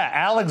then, yeah,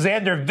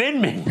 Alexander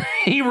Vindman,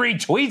 he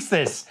retweets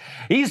this.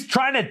 He's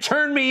trying to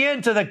turn me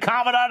into the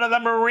Commandant of the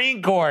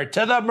Marine Corps,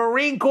 to the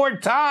Marine Corps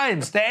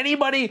Times, to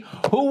anybody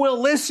who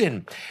will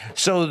listen.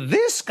 So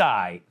this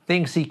guy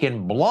thinks he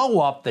can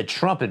blow up the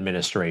Trump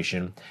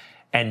administration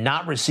and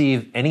not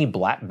receive any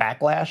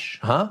backlash,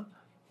 huh?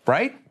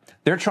 Right?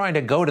 They're trying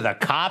to go to the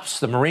cops,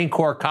 the Marine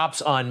Corps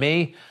cops on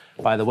me.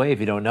 By the way, if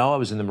you don't know, I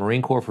was in the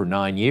Marine Corps for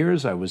 9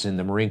 years. I was in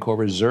the Marine Corps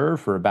Reserve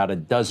for about a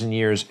dozen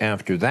years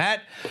after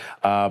that.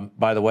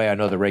 By the way, I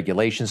know the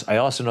regulations. I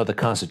also know the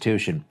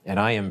Constitution, and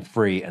I am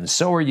free, and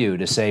so are you,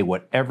 to say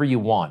whatever you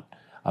want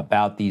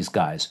about these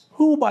guys,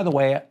 who, by the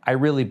way, I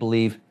really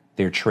believe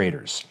they're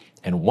traitors.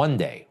 And one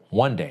day,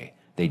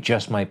 they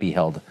just might be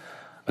held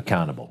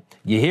accountable.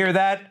 You hear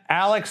that,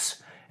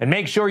 Alex? And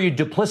make sure your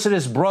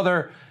duplicitous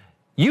brother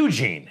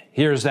Eugene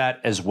hears that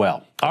as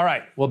well. All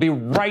right, we'll be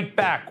right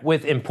back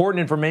with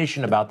important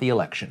information about the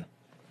election.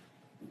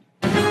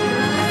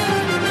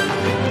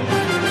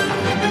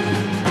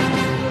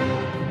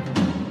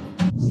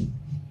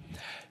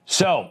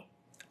 So,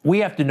 we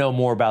have to know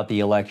more about the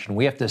election.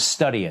 We have to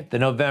study it, the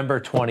November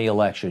 20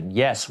 election.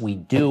 Yes, we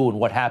do, and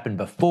what happened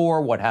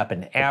before, what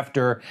happened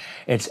after.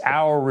 It's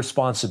our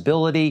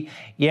responsibility.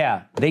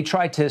 Yeah, they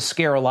tried to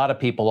scare a lot of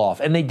people off,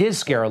 and they did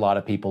scare a lot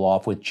of people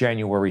off with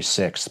January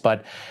 6th.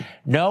 But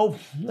no,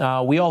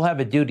 we all have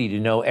a duty to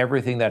know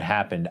everything that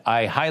happened.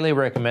 I highly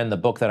recommend the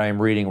book that I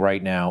am reading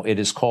right now. It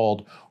is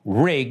called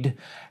Rigged: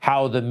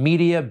 How the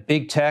Media,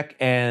 Big Tech,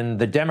 and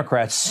the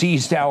Democrats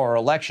Seized Our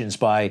Elections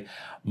by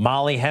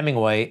Molly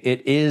Hemingway.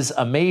 It is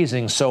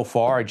amazing so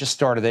far. I just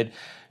started it.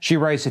 She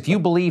writes, if you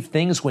believe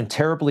things went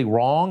terribly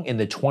wrong in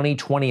the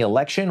 2020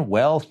 election,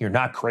 well, you're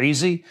not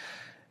crazy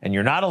and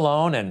you're not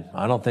alone, and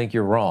I don't think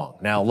you're wrong.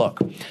 Now, look,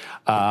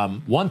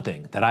 one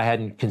thing that I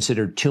hadn't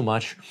considered too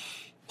much,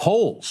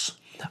 polls.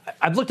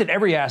 I've looked at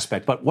every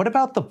aspect, but what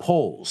about the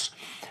polls?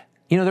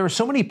 You know, there were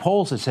so many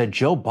polls that said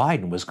Joe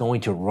Biden was going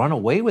to run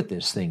away with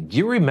this thing. Do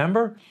you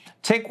remember?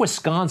 Take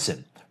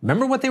Wisconsin.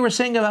 Remember what they were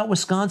saying about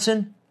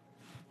Wisconsin?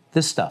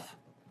 This stuff.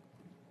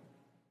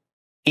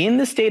 In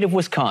the state of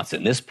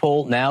Wisconsin, this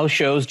poll now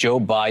shows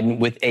Joe Biden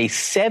with a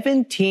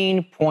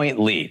 17-point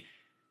lead.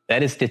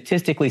 That is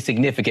statistically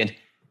significant,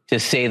 to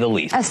say the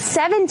least. A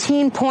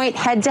 17-point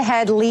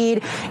head-to-head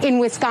lead in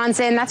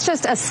Wisconsin. That's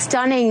just a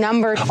stunning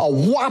number. A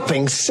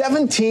whopping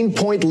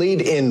 17-point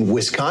lead in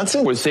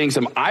Wisconsin. We're seeing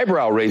some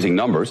eyebrow-raising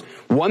numbers.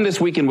 One this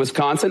week in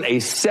Wisconsin, a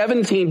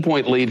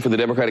 17-point lead for the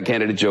Democratic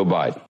candidate Joe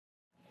Biden.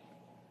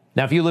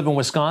 Now, if you live in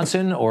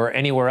Wisconsin or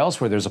anywhere else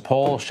where there's a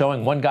poll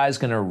showing one guy's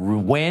going to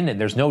win and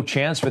there's no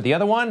chance for the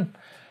other one,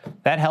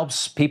 that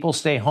helps people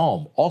stay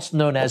home, also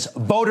known as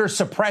voter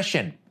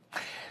suppression.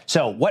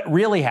 So what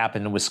really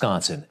happened in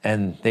Wisconsin?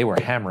 And they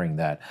were hammering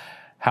that.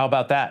 How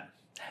about that?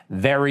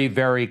 Very,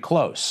 very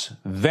close.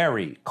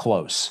 Very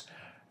close.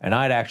 And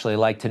I'd actually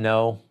like to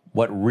know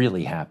what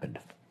really happened.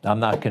 I'm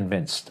not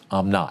convinced.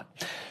 I'm not.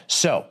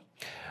 So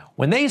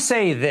when they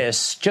say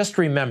this, just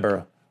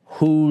remember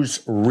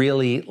who's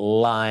really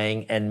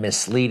lying and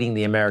misleading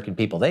the American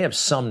people. They have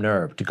some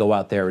nerve to go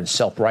out there and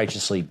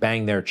self-righteously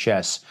bang their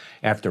chests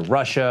after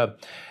Russia,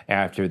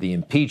 after the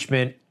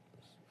impeachment,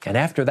 and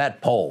after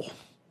that poll.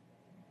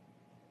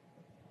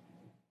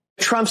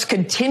 Trump's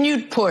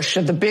continued push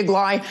of the big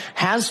lie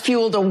has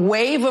fueled a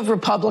wave of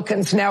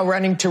Republicans now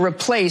running to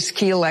replace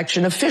key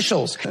election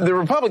officials. The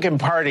Republican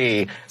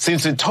Party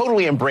seems to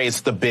totally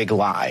embrace the big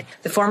lie.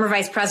 The former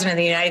vice president of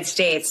the United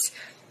States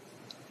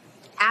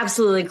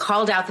absolutely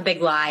called out the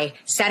big lie,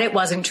 said it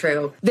wasn't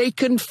true. They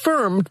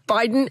confirmed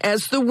Biden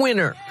as the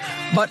winner,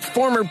 but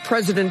former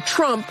President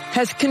Trump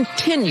has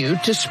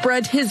continued to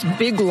spread his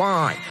big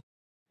lie.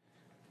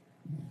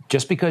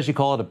 Just because you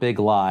call it a big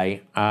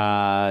lie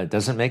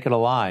doesn't make it a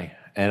lie.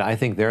 And I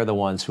think they're the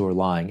ones who are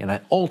lying. And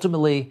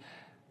ultimately,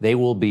 they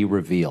will be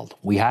revealed.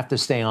 We have to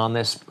stay on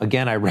this.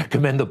 Again, I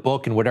recommend the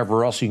book and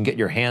whatever else you can get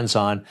your hands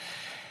on.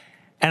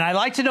 And I'd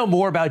like to know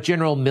more about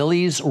General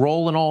Milley's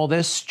role in all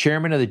this,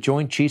 chairman of the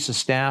Joint Chiefs of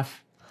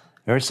Staff.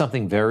 There's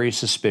something very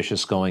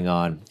suspicious going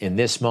on in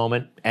this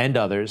moment and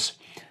others.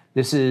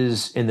 This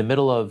is in the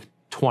middle of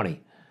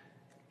 20.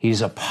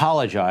 He's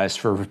apologized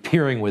for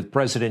appearing with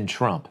President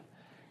Trump.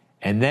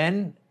 And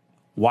then,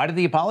 why did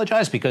he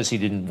apologize? Because he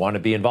didn't want to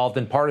be involved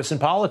in partisan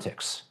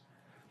politics.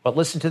 But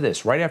listen to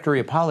this. Right after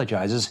he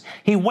apologizes,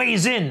 he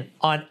weighs in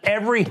on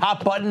every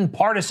hot-button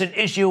partisan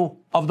issue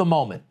of the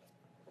moment.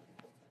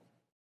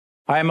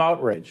 I am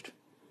outraged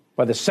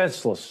by the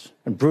senseless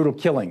and brutal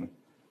killing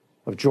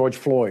of George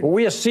Floyd. What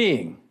we are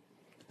seeing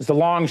is the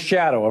long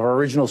shadow of our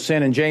original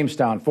sin in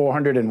Jamestown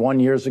 401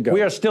 years ago.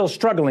 We are still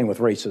struggling with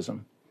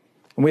racism,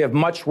 and we have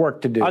much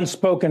work to do.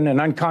 Unspoken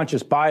and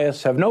unconscious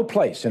bias have no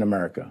place in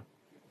America,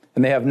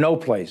 and they have no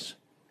place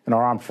in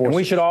our armed forces. And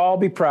we should all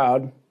be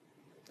proud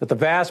that the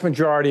vast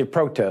majority of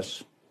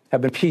protests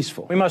have been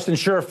peaceful. We must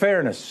ensure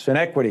fairness and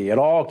equity at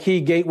all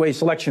key gateway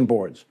selection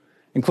boards,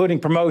 including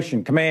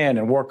promotion, command,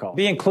 and war call.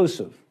 Be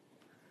inclusive.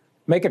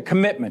 Make a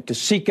commitment to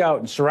seek out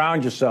and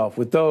surround yourself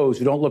with those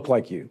who don't look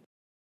like you.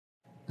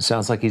 It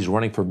sounds like he's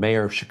running for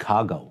mayor of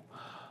Chicago.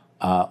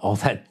 All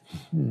that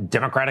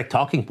Democratic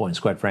talking points,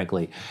 quite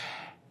frankly.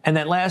 And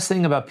that last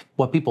thing about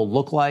what people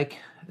look like,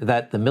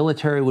 that the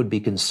military would be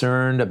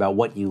concerned about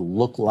what you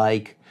look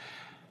like,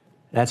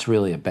 that's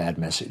really a bad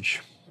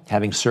message.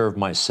 Having served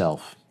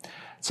myself,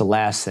 it's the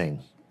last thing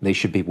they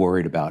should be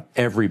worried about.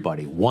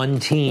 Everybody, one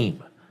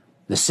team,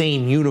 the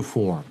same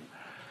uniform.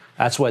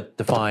 That's what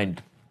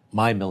defined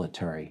my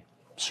military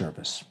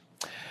service.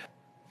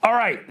 All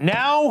right,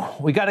 now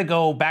we got to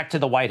go back to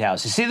the White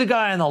House. You see the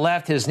guy on the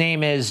left, his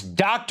name is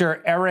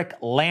Dr. Eric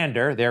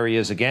Lander. There he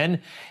is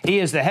again. He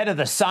is the head of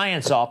the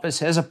science office,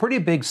 has a pretty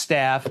big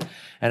staff,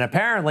 and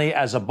apparently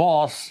as a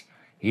boss,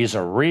 he's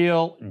a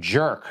real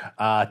jerk.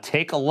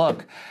 Take a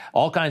look.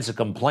 All kinds of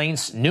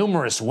complaints.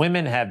 Numerous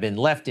women have been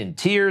left in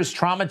tears,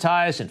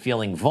 traumatized, and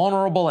feeling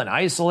vulnerable and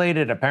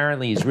isolated.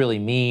 Apparently, he's really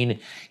mean.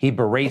 He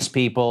berates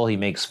people. He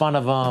makes fun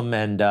of them,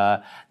 and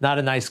not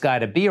a nice guy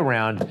to be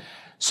around.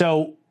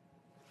 So,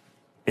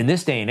 in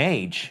this day and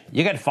age,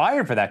 you get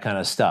fired for that kind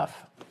of stuff,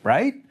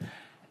 right?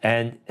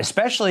 And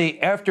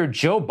especially after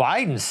Joe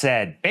Biden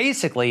said,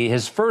 basically,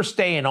 his first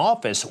day in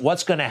office,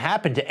 what's going to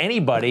happen to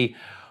anybody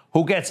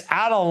who gets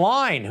out of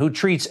line, who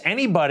treats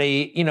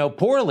anybody,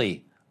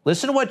 poorly.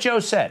 Listen to what Joe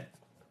said.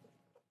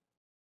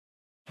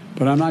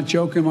 But I'm not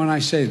joking when I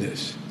say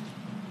this.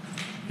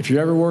 If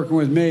you're ever working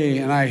with me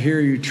and I hear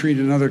you treat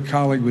another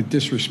colleague with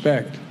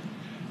disrespect,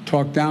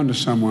 talk down to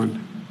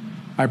someone,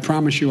 I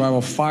promise you I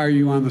will fire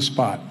you on the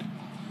spot.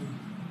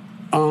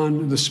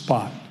 On the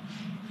spot.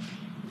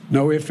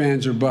 No ifs,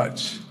 ands, or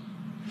buts.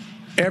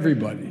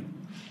 Everybody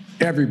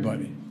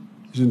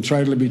is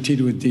entitled to be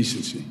treated with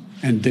decency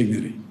and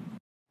dignity.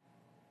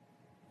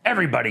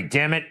 Everybody,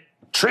 damn it.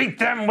 Treat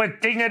them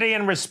with dignity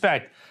and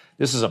respect.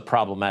 This is a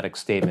problematic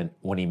statement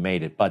when he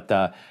made it.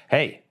 But,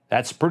 hey,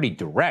 that's pretty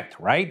direct,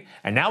 right?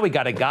 And now we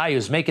got a guy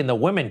who's making the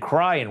women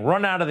cry and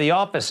run out of the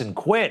office and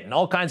quit and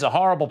all kinds of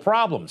horrible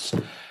problems.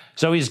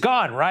 So he's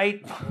gone,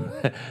 right?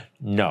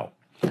 No.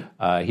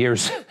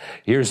 Here's the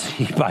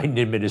Biden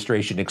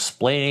administration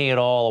explaining it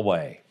all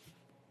away.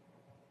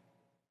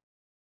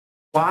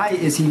 Why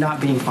is he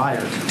not being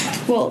fired?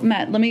 Well,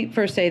 Matt, let me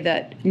first say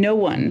that no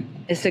one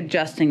is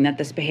suggesting that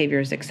this behavior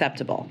is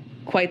acceptable.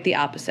 Quite the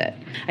opposite.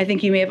 I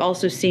think you may have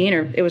also seen,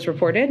 or it was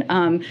reported,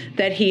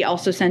 that he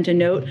also sent a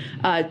note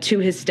to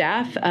his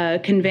staff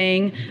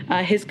conveying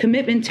his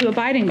commitment to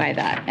abiding by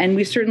that. And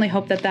we certainly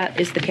hope that that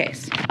is the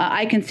case.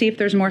 I can see if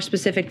there's more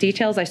specific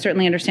details. I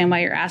certainly understand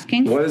why you're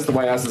asking. What is the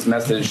White House's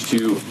message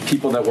to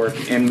people that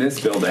work in this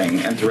building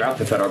and throughout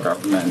the federal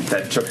government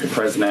that took the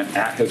president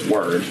at his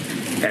word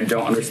and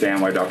don't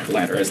understand why Dr.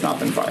 Lander has not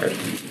been fired?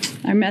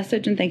 Our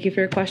message, and thank you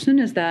for your question,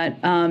 is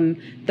that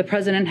the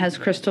president has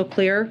crystal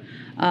clear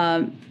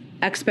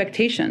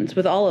expectations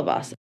with all of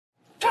us.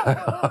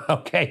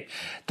 Okay,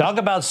 talk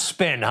about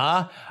spin,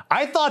 huh?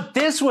 I thought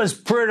this was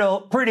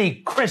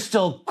pretty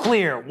crystal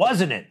clear,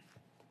 wasn't it?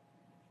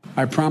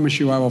 I promise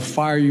you I will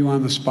fire you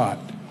on the spot.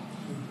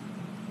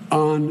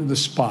 On the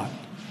spot.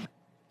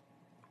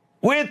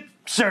 With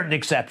certain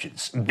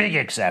exceptions, big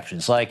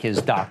exceptions, like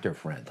his doctor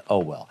friend. Oh,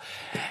 well.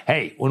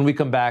 Hey, when we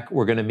come back,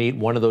 we're going to meet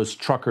one of those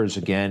truckers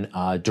again,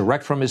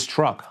 direct from his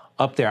truck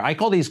up there. I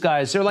call these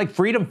guys, they're like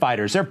freedom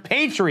fighters. They're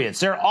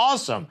patriots. They're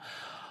awesome.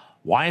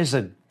 Why is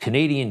the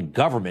Canadian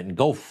government and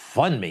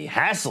GoFundMe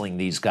hassling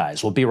these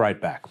guys? We'll be right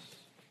back.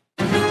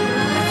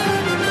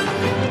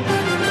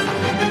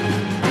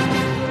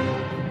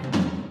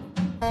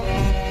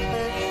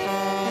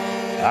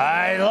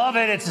 I love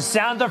it. It's the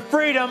sound of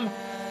freedom.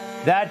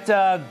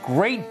 That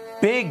great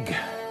big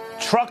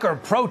trucker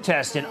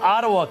protest in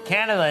Ottawa,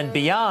 Canada, and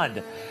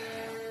beyond.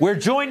 We're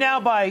joined now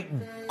by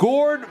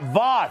Gord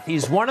Voth.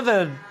 He's one of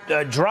the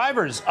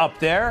drivers up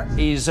there.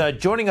 He's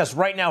joining us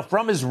right now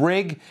from his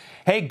rig.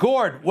 Hey,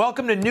 Gord,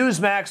 welcome to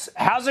Newsmax.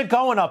 How's it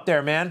going up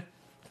there, man?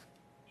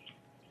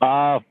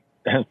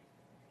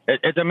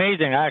 It's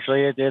amazing,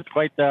 actually. It's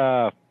quite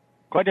a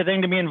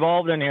thing to be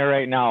involved in here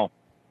right now.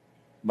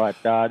 But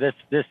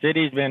this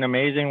city's been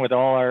amazing with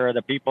all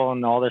the people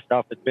and all this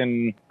stuff. It's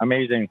been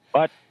amazing.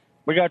 But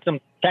we got some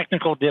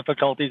technical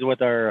difficulties with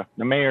the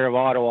mayor of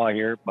Ottawa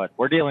here, but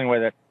we're dealing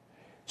with it.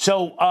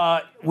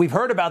 So we've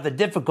heard about the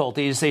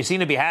difficulties. They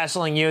seem to be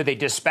hassling you. They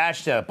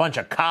dispatched a bunch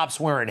of cops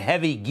wearing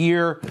heavy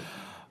gear.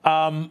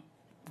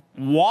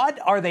 What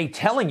are they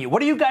telling you?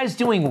 What are you guys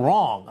doing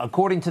wrong,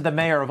 according to the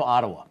mayor of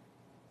Ottawa?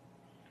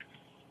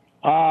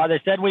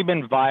 They said we've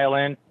been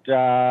violent.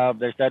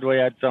 They said we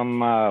had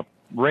some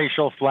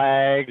racial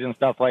flags and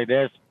stuff like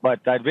this.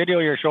 But that video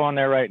you're showing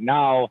there right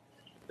now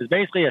is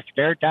basically a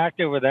scare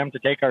tactic for them to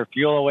take our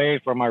fuel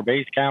away from our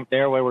base camp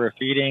there where we're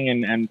feeding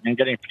and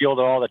getting fuel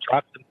to all the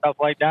trucks and stuff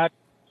like that.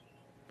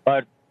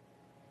 But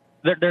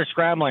they're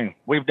scrambling.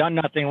 We've done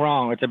nothing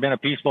wrong. It's been a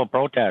peaceful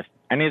protest.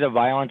 Any of the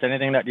violence,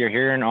 anything that you're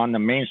hearing on the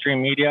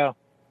mainstream media,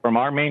 from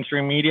our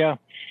mainstream media,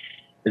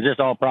 is just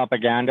all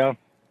propaganda.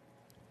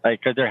 Like,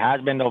 because there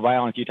has been no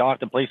violence. You talk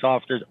to police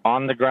officers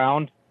on the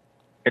ground,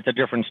 it's a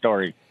different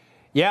story.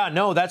 Yeah,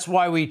 no, that's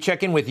why we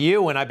check in with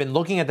you, and I've been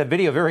looking at the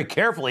video very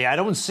carefully. I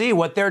don't see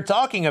what they're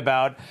talking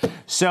about.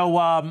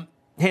 So,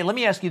 hey, let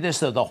me ask you this,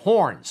 though. The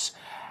horns.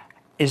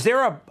 Is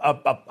there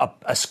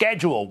a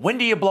schedule? When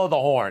do you blow the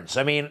horns?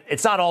 I mean,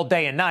 it's not all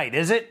day and night,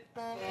 is it?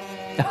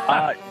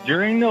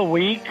 During the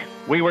week,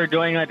 we were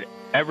doing it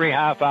every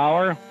half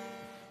hour.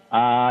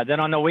 Then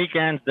on the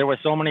weekends, there were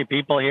so many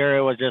people here,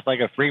 it was just like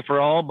a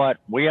free-for-all. But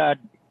we had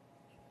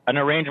an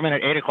arrangement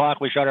at 8 o'clock.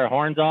 We shut our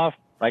horns off,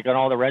 like on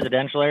all the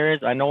residential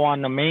areas. I know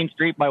on the main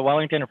street by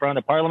Wellington in front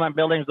of the Parliament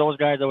buildings, those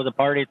guys, there was a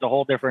party. It's a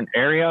whole different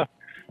area,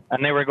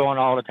 and they were going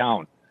all to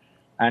town.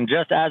 And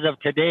just as of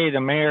today,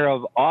 the mayor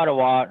of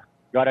Ottawa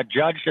got a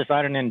judge to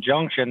sign an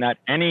injunction that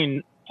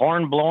any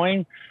horn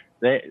blowing,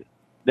 they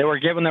were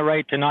given the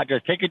right to not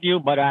just ticket you,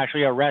 but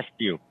actually arrest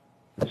you.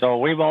 So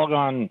we've all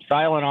gone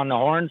silent on the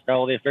horns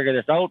until they figure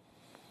this out.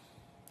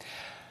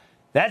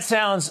 That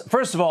sounds,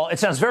 first of all, it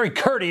sounds very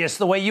courteous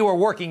the way you were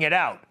working it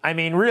out. I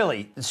mean,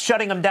 really,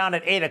 shutting them down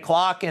at 8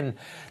 o'clock, and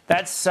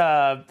that's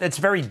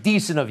very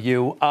decent of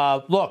you.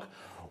 Look,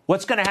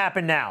 what's going to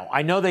happen now?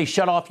 I know they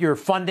shut off your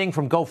funding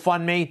from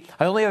GoFundMe.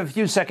 I only have a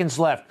few seconds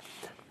left.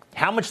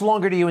 How much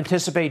longer do you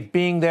anticipate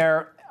being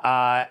there?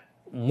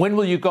 When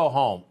will you go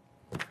home?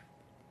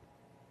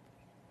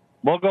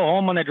 We'll go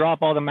home when they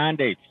drop all the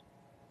mandates.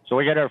 So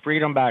we get our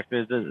freedom back.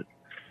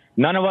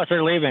 None of us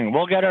are leaving.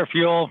 We'll get our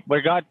fuel.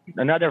 We got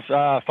another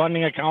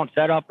funding account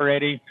set up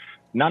already.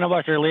 None of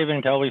us are leaving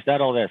until we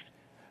settle this.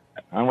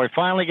 And we're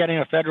finally getting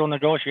a federal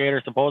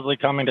negotiator supposedly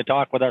coming to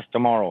talk with us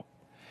tomorrow.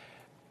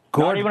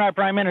 Not even our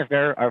prime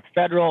minister, our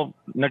federal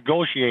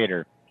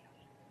negotiator.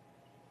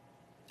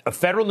 A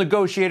federal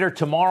negotiator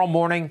tomorrow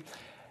morning.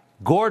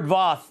 Gord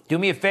Voth, do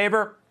me a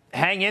favor.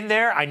 Hang in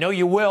there. I know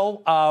you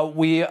will.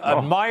 We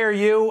admire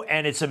you,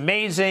 and it's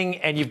amazing,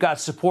 and you've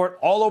got support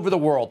all over the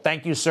world.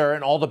 Thank you, sir,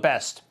 and all the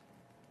best.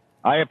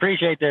 I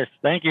appreciate this.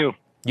 Thank you.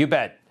 You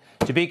bet.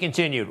 To be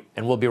continued,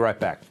 and we'll be right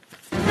back.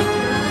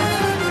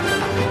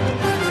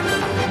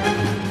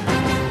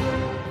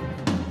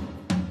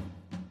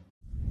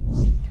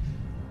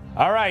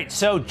 All right,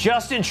 so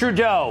Justin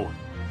Trudeau.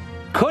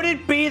 Could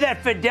it be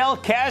that Fidel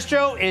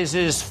Castro is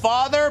his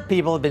father?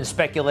 People have been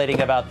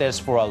speculating about this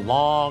for a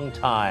long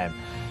time.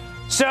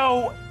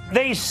 So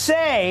they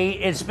say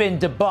it's been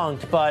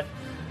debunked, but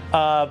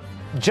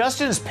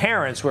Justin's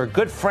parents were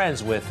good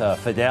friends with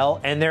Fidel,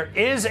 and there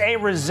is a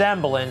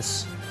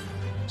resemblance.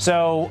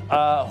 So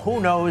who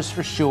knows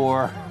for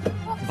sure,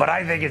 but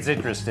I think it's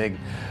interesting.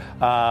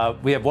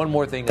 We have one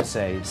more thing to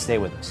say. Stay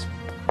with us.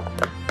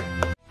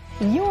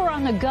 You're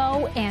on the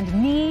go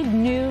and need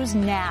news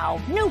now.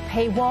 No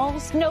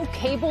paywalls, no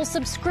cable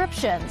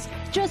subscriptions.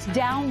 Just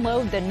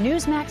download the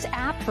Newsmax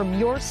app from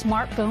your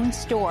smartphone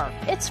store.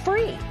 It's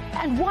free.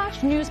 And watch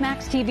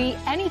Newsmax TV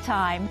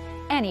anytime,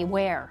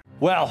 anywhere.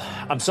 Well,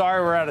 I'm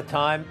sorry we're out of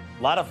time.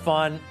 A lot of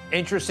fun,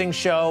 interesting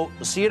show.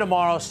 See you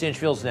tomorrow.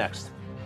 Stinchfield's next.